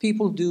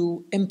people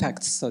do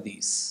impact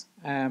studies.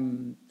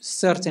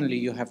 Certainly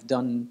you have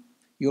done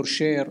your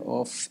share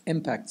of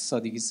impact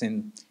studies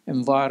in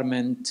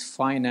environment,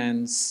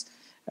 finance,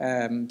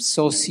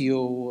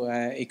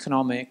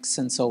 socio-economics,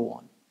 and so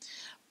on.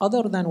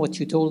 Other than what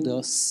you told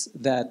us,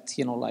 that,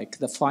 like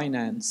the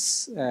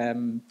finance,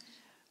 the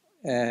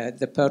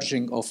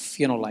purging of,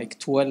 like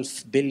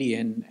 12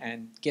 billion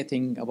and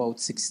getting about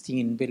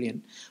 16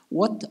 billion,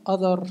 what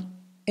other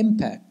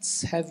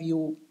impacts have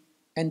you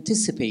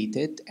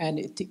anticipated and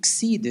it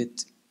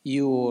exceeded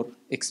your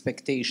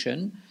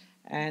expectation,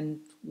 and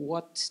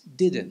what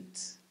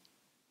didn't?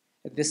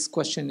 This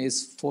question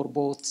is for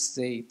both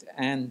Zaid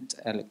and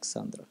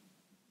Alexandra.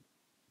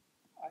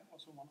 I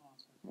also want to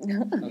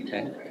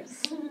answer.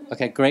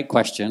 Okay, great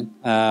question.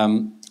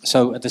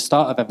 So at the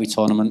start of every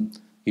tournament,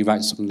 you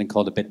write something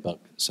called a bid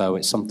book. So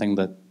it's something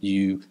that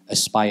you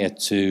aspire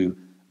to,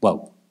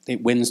 well,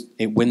 it wins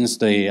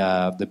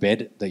the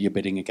bid that you're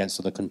bidding against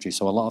other countries.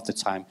 So a lot of the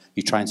time,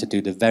 you're trying to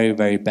do the very,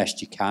 very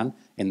best you can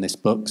in this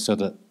book so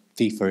that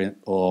FIFA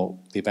or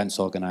the events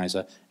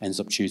organizer ends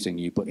up choosing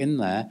you. But in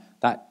there,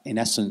 that in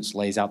essence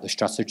lays out the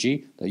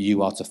strategy that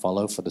you are to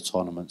follow for the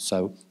tournament.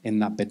 So in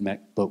that bid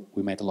book,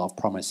 we made a lot of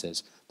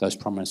promises. Those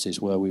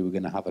promises were we were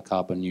going to have a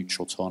carbon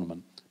neutral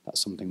tournament. That's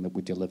something that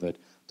we delivered.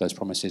 Those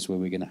promises were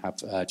we were going to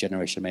have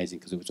Generation Amazing,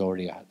 because it was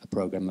already a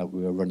program that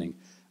we were running.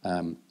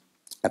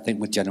 I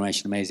think with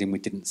Generation Amazing, we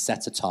didn't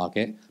set a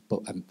target,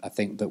 but I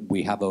think that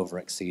we have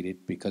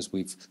over-exceeded, because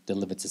we've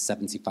delivered to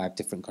 75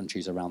 different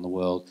countries around the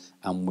world,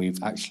 and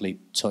we've actually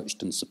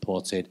touched and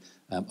supported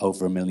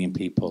over 1 million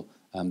people.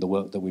 The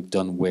work that we've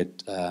done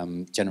with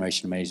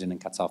Generation Amazing and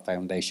Qatar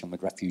Foundation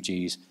with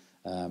refugees,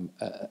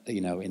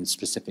 in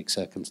specific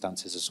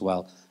circumstances as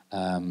well.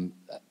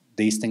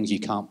 These things you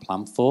can't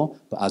plan for,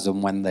 but as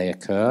and when they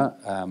occur,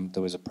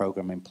 there was a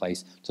program in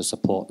place to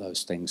support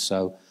those things.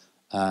 So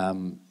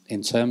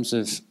in terms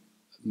of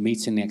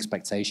meeting the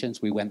expectations,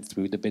 we went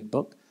through the bid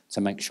book to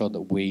make sure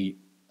that we,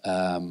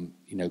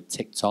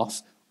 ticked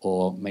off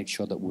or made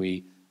sure that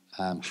we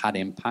had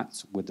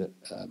impact with the,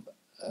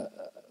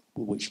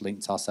 which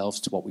linked ourselves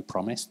to what we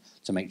promised,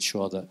 to make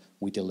sure that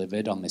we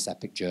delivered on this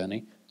epic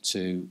journey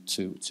to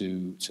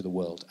the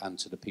world and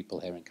to the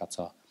people here in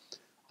Qatar.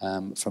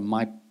 From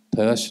my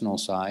personal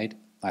side,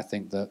 I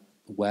think that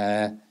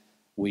where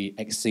we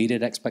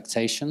exceeded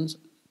expectations,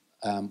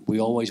 we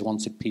always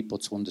wanted people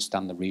to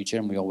understand the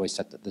region. We always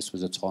said that this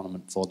was a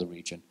tournament for the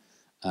region.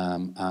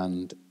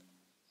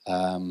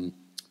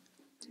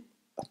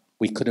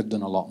 We could have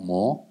done a lot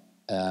more,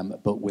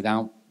 but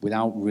without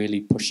really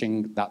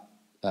pushing that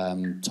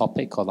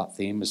topic or that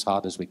theme as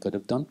hard as we could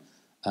have done.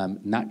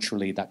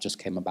 Naturally, that just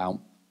came about.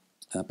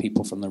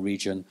 People from the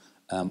region,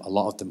 a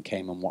lot of them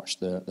came and watched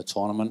the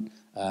tournament.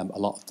 A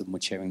lot of them were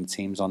cheering the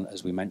teams on,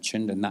 as we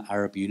mentioned, and that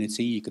Arab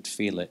unity, you could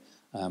feel it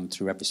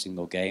through every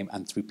single game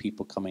and through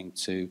people coming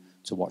to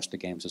watch the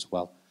games as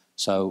well.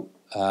 So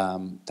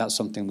that's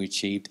something we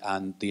achieved,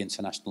 and the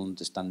international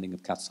understanding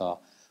of Qatar.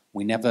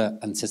 We never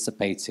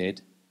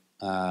anticipated,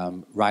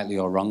 rightly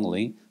or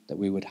wrongly, that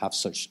we would have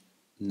such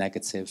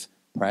negative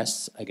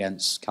press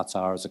against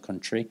Qatar as a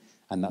country,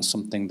 and that's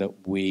something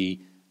that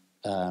we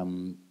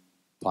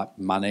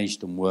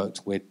managed and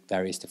worked with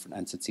various different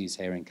entities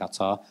here in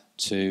Qatar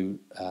to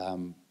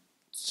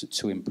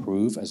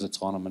improve as the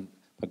tournament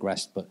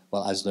progressed, but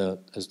as the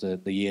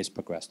years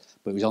progressed.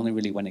 But it was only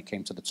really when it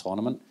came to the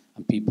tournament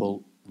and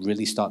people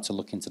really start to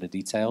look into the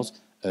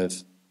details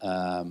of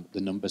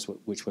the numbers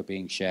which were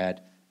being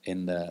shared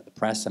in the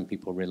press, and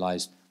people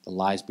realized the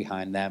lies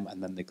behind them,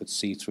 and then they could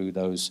see through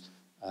those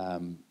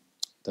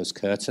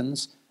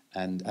curtains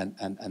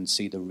and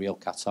see the real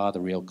Qatar, the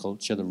real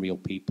culture, the real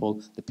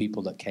people, the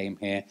people that came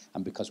here.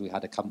 And because we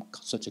had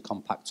such a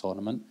compact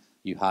tournament,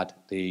 you had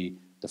the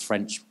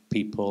French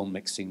people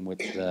mixing with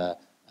the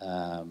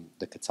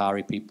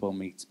Qatari people,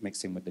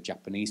 mixing with the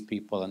Japanese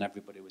people, and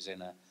everybody was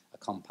in a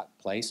compact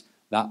place.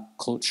 That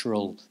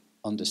cultural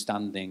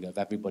understanding of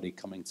everybody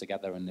coming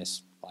together in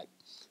this like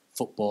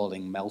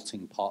footballing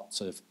melting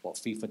pots of what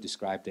FIFA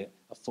described it,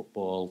 a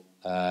football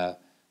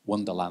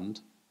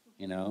wonderland,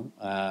 you know,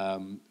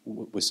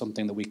 was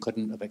something that we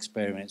couldn't have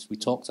experienced. We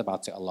talked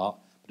about it a lot,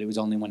 but it was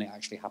only when it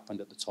actually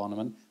happened at the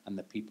tournament and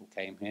the people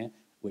came here,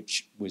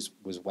 which was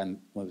when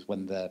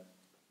the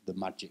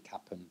magic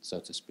happened, so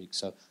to speak.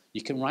 So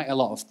you can write a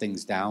lot of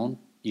things down,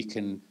 you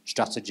can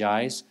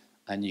strategize,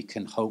 and you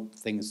can hope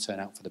things turn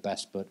out for the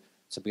best. But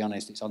to be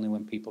honest, it's only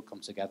when people come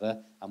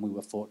together, and we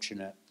were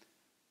fortunate.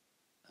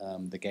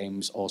 The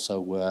games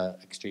also were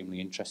extremely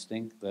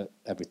interesting, that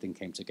everything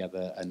came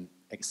together and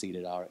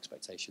exceeded our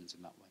expectations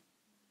in that way.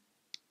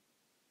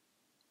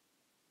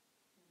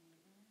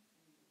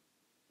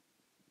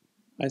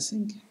 I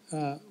think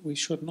we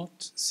should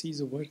not see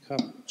the World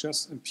Cup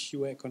just in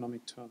pure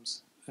economic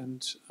terms.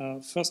 And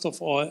first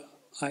of all,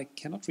 I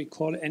cannot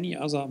recall any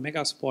other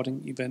mega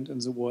sporting event in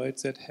the world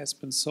that has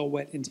been so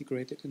well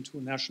integrated into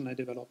national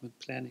development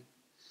planning.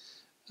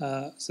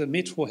 The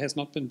metro has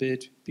not been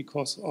built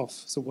because of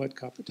the World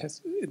Cup.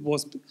 It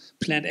was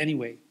planned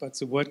anyway, but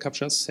the World Cup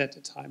just set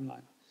a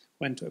timeline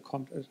when to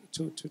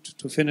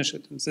finish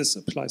it. And this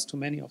applies to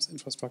many of the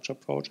infrastructure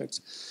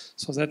projects.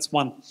 So that's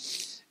one.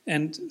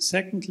 And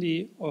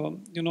secondly,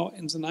 you know,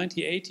 in the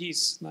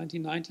 1980s,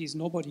 1990s,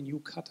 nobody knew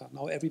Qatar.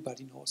 Now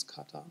everybody knows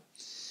Qatar.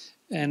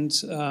 And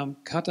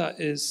Qatar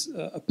is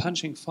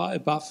punching far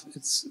above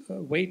its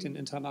weight in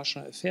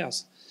international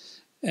affairs.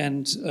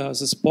 And the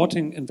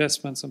sporting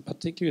investments, in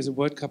particular the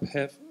World Cup,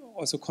 have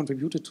also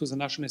contributed to the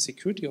national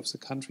security of the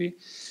country.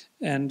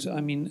 And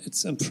I mean,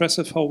 it's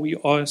impressive how we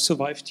all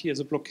survived here as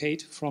a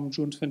blockade from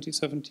June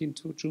 2017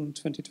 to June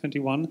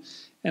 2021.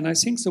 And I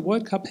think the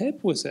World Cup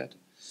helped with that.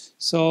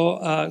 So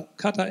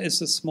Qatar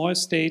is a small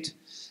state,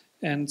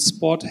 and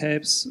sport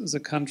helps the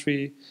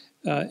country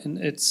in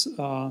its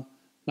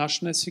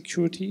national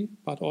security,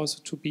 but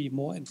also to be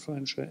more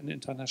influential in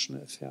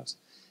international affairs.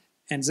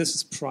 And this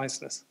is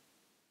priceless.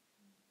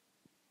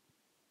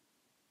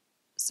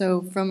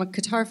 So from a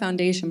Qatar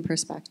Foundation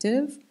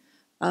perspective,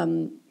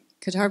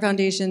 Qatar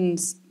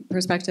Foundation's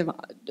perspective,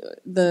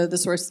 the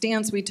sort of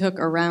stance we took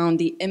around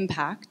the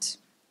impact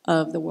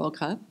of the World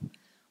Cup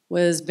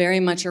was very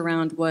much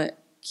around what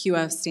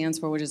QF stands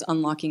for, which is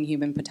unlocking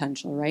human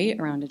potential, right?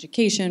 Around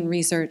education,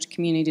 research,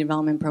 community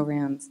development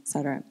programs, et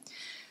cetera.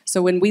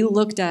 So when we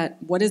looked at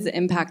what is the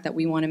impact that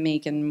we want to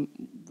make, and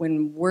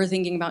when we're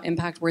thinking about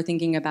impact, we're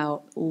thinking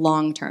about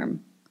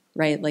long-term,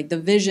 right? Like the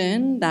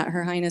vision that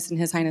Her Highness and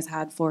His Highness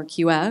had for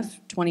QF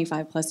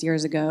 25 plus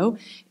years ago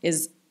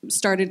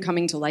started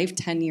coming to life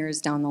 10 years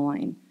down the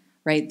line,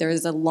 right? There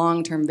is a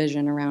long-term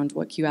vision around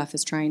what QF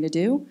is trying to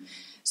do.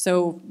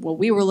 So what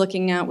we were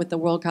looking at with the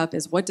World Cup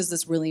is, what does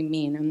this really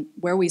mean? And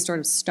where we sort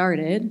of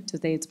started, to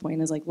Zaid's point,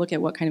 is like, look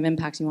at what kind of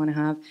impact you want to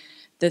have.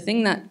 The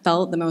thing that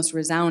felt the most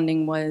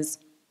resounding was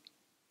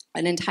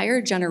an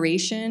entire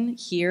generation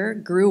here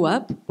grew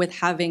up with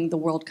having the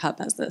World Cup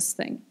as this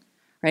thing,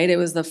 right? It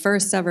was the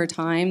first ever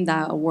time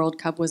that a World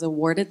Cup was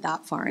awarded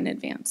that far in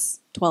advance,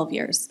 12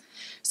 years.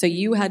 So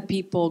you had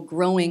people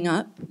growing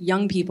up,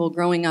 young people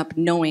growing up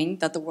knowing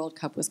that the World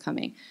Cup was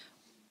coming.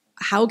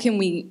 How can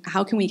we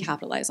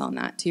capitalize on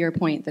that? To your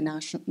point, the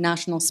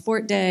National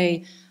Sport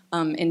Day,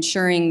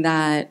 ensuring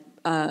that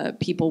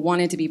people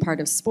wanted to be part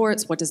of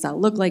sports. What does that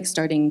look like?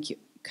 Starting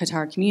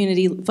Qatar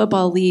community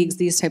football leagues,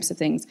 these types of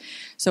things.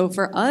 So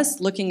for us,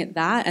 looking at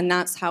that, and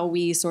that's how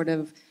we sort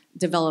of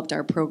developed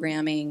our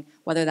programming,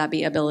 whether that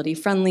be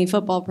ability-friendly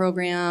football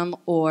program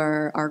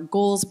or our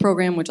goals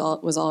program, which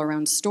was all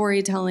around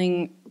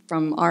storytelling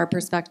from our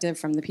perspective,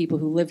 from the people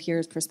who live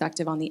here's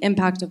perspective on the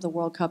impact of the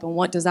World Cup and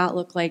what does that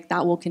look like.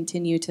 That will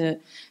continue to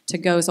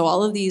go. So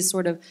all of these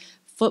sort of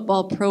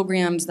football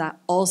programs that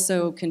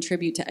also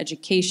contribute to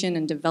education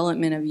and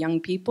development of young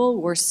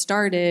people were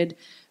started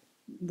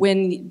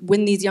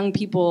when these young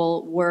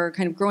people were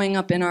kind of growing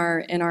up in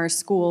our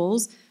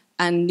schools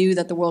and knew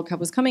that the World Cup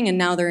was coming, and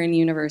now they're in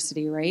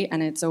university, right?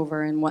 And it's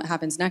over, and what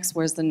happens next?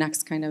 Where's the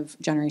next kind of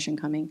generation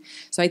coming?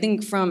 So I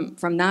think from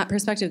that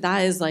perspective,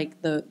 that is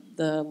like the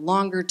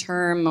longer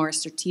term or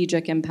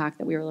strategic impact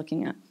that we were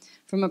looking at.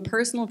 From a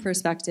personal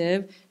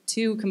perspective,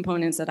 two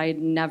components that I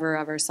never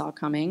ever saw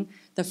coming.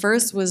 The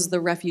first was the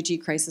refugee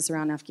crisis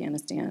around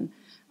Afghanistan,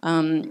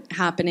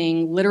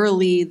 happening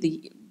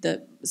literally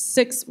like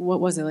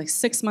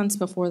 6 months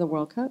before the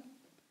World Cup?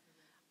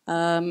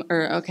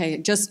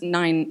 Just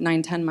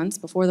 10 months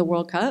before the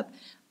World Cup.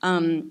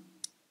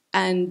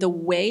 And the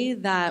way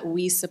that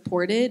we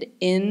supported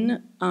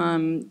in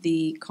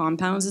the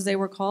compounds, as they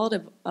were called,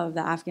 of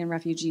the Afghan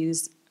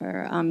refugees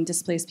or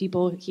displaced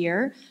people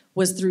here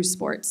was through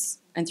sports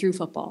and through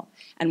football.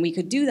 And we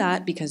could do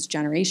that because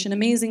Generation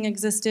Amazing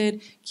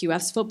existed,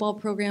 QF's football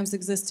programs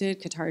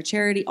existed, Qatar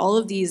Charity, all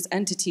of these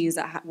entities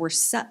that were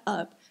set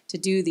up to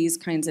do these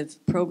kinds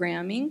of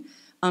programming.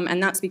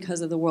 And that's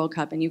because of the World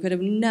Cup. And you could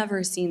have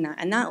never seen that.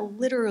 And that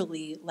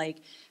literally,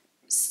 like,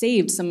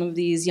 saved some of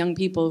these young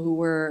people who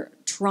were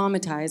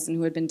traumatized and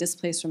who had been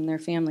displaced from their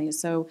families.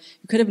 So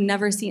you could have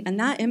never seen, and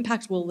that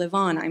impact will live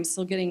on. I'm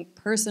still getting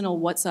personal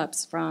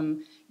WhatsApps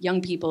from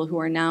young people who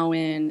are now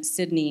in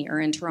Sydney or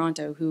in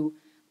Toronto who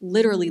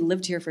literally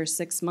lived here for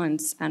 6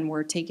 months and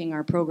were taking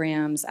our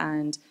programs,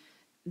 and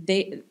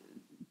they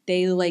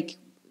like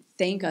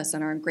thank us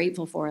and are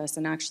grateful for us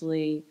and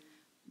actually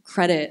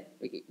credit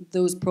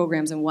those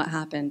programs and what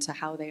happened to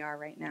how they are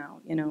right now.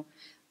 You know,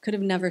 could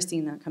have never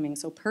seen that coming.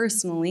 So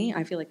personally,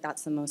 I feel like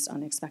that's the most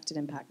unexpected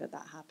impact that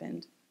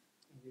happened.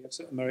 We have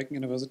the American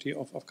University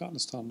of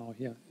Afghanistan now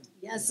here.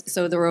 Yes,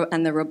 so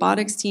the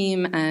robotics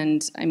team,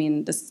 and I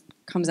mean, this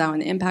comes out in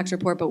the impact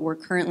report, but we're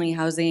currently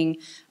housing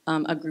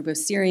a group of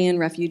Syrian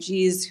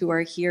refugees who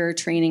are here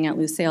training at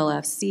Lusail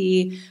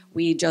FC.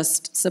 We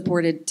just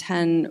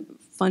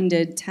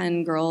funded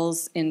 10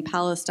 girls in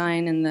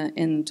Palestine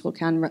in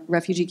Tulkan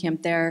refugee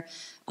camp there,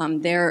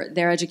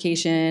 their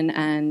education,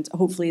 and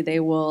hopefully they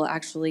will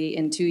actually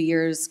in 2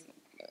 years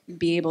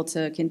be able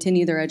to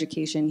continue their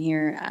education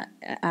here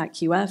at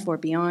QF or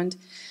beyond.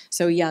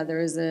 So yeah,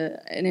 there is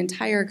an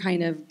entire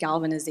kind of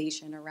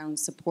galvanization around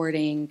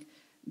supporting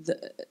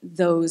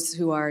those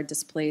who are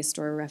displaced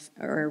or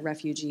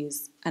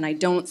refugees. And I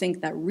don't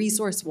think that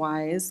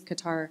resource-wise,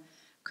 Qatar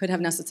could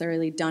have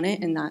necessarily done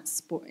it in that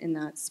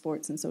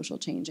sports and social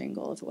change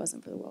angle if it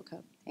wasn't for the World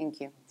Cup.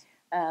 Thank you.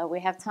 We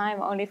have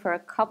time only for a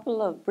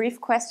couple of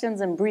brief questions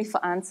and brief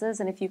answers,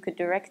 and if you could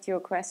direct your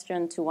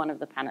question to one of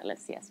the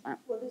panelists. Yes, ma'am.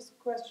 Well, this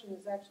question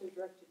is actually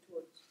directed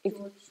towards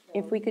Georgetown.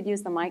 If we could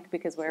use the mic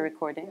because we're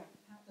recording.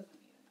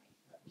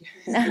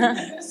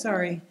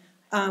 Sorry.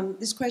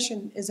 This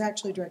question is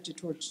actually directed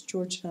towards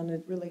Georgetown.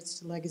 It relates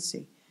to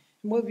legacy.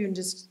 And what we've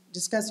been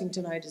discussing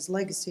tonight is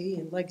legacy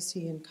and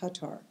legacy in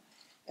Qatar.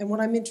 And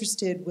what I'm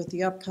interested with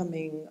the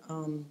upcoming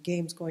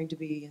games going to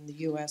be in the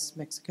U.S.,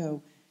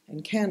 Mexico,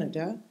 and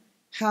Canada,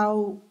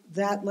 how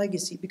that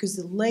legacy, because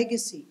the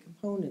legacy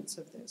components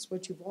of this,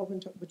 what you've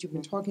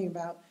been talking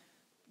about,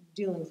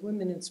 dealing with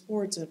women in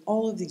sports and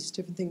all of these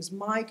different things,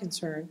 my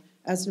concern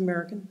as an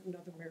American,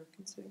 another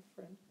American sitting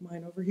friend of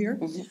mine over here,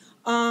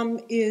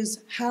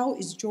 is how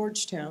is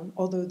Georgetown,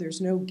 although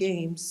there's no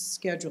games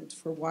scheduled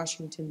for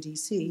Washington,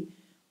 D.C.,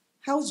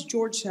 how is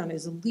Georgetown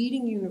as a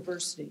leading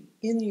university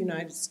in the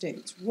United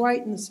States,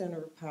 right in the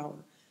center of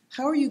power,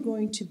 how are you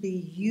going to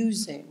be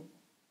using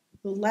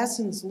the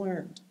lessons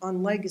learned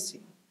on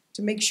legacy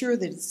to make sure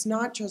that it's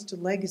not just a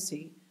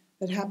legacy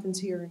that happens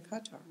here in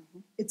Qatar.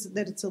 It's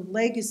a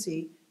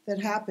legacy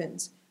that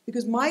happens.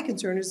 Because my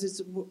concern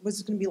is, was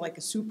it going to be like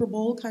a Super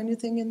Bowl kind of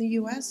thing in the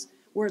U.S.,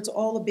 where it's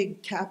all a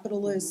big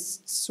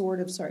capitalist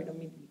sort of, sorry, I don't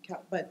mean to be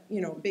but,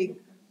 you know, big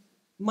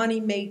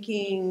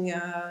money-making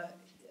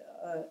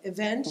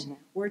event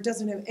where it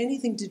doesn't have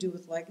anything to do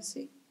with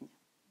legacy.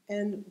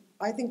 And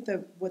I think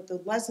that what the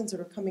lessons that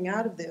are coming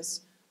out of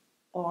this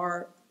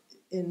are,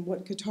 in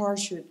what Qatar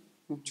should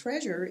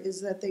treasure,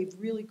 is that they've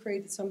really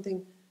created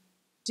something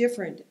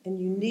different and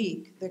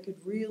unique that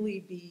could really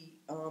be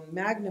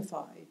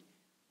magnified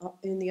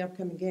in the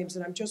upcoming games.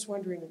 And I'm just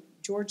wondering,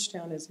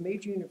 Georgetown as a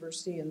major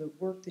university and the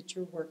work that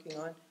you're working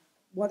on,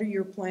 what are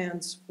your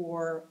plans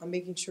for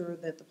making sure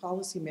that the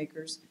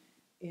policymakers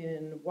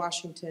in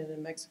Washington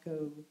and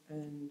Mexico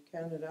and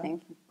Canada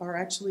are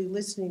actually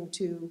listening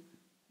to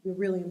the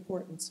really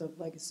importance of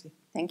legacy?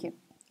 Thank you.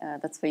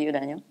 That's for you,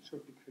 Danyel.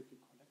 Should we quickly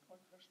collect all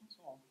questions?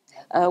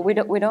 Or?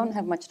 We don't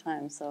have much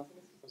time, so.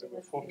 Because there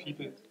were 4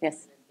 people.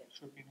 Yes.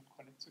 Should we not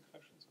collect the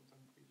questions and then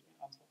briefly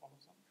answer all of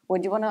them?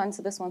 Would you want to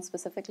answer this one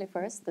specifically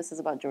first? This is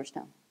about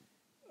Georgetown.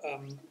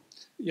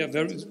 Yeah,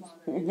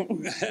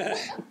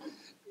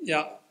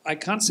 yeah, I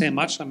can't say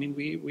much. I mean,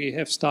 we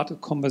have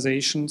started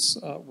conversations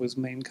with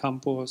main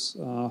campus,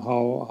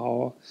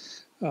 how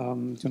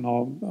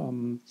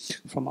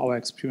from our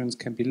experience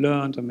can be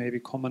learned, and maybe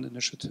common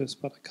initiatives,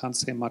 but I can't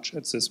say much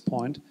at this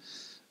point.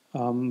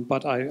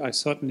 But I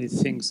certainly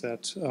think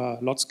that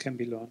lots can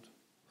be learned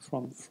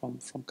from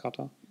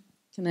Qatar.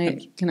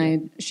 Can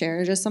I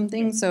share just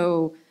something?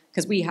 So,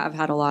 because we have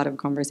had a lot of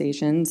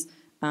conversations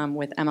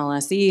with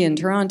MLSE in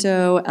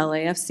Toronto,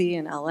 LAFC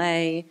in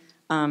LA,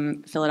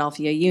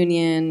 Philadelphia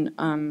Union.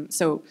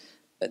 So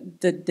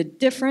the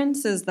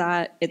difference is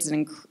that it's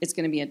going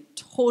to be a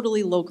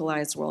totally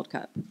localized World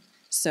Cup.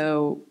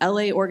 So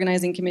LA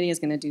Organizing Committee is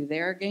going to do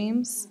their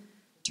games.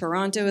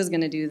 Toronto is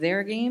going to do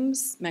their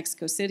games.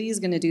 Mexico City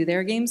is going to do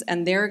their games,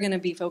 and they're going to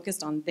be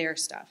focused on their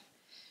stuff.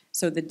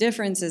 So the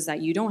difference is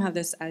that you don't have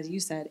this, as you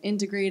said,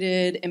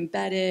 integrated,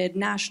 embedded,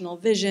 national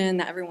vision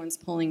that everyone's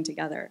pulling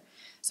together.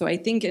 So I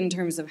think in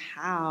terms of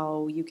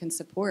how you can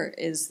support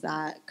is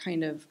that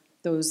kind of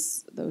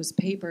those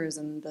papers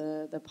and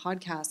the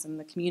podcasts and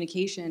the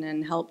communication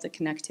and help the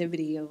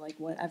connectivity of like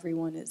what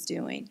everyone is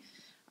doing.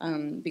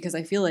 Because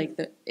I feel like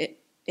that it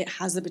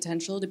has the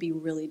potential to be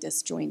really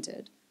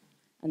disjointed.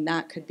 And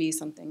that could be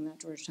something that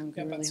Georgetown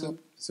could really help.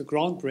 The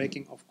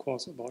groundbreaking, of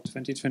course, about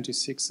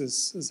 2026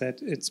 is that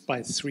it's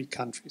by 3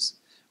 countries.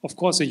 Of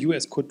course, the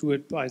US could do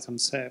it by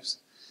themselves.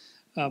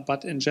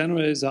 But in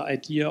general, the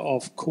idea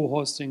of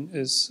co-hosting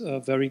is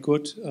very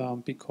good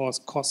because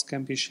costs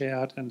can be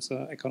shared and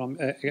the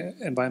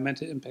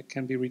environmental impact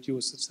can be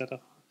reduced, etc.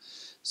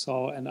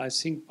 So, and I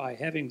think by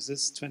having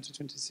this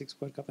 2026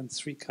 World Cup in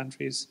 3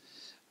 countries,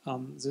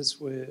 this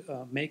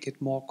will make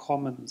it more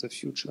common in the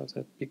future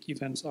that big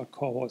events are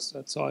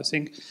co-hosted. So I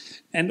think,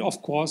 and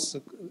of course,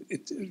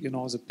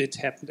 the bid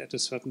happened at a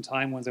certain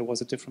time when there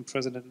was a different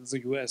president in the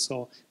US,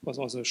 so it was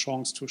also a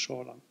chance to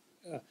show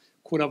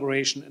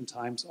collaboration in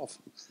times of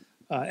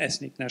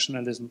ethnic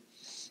nationalism.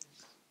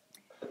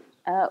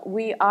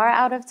 We are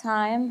out of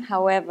time.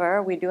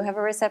 However, we do have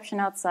a reception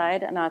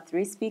outside, and our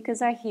 3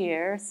 speakers are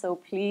here. So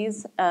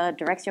please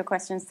direct your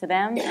questions to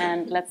them,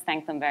 and let's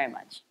thank them very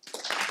much.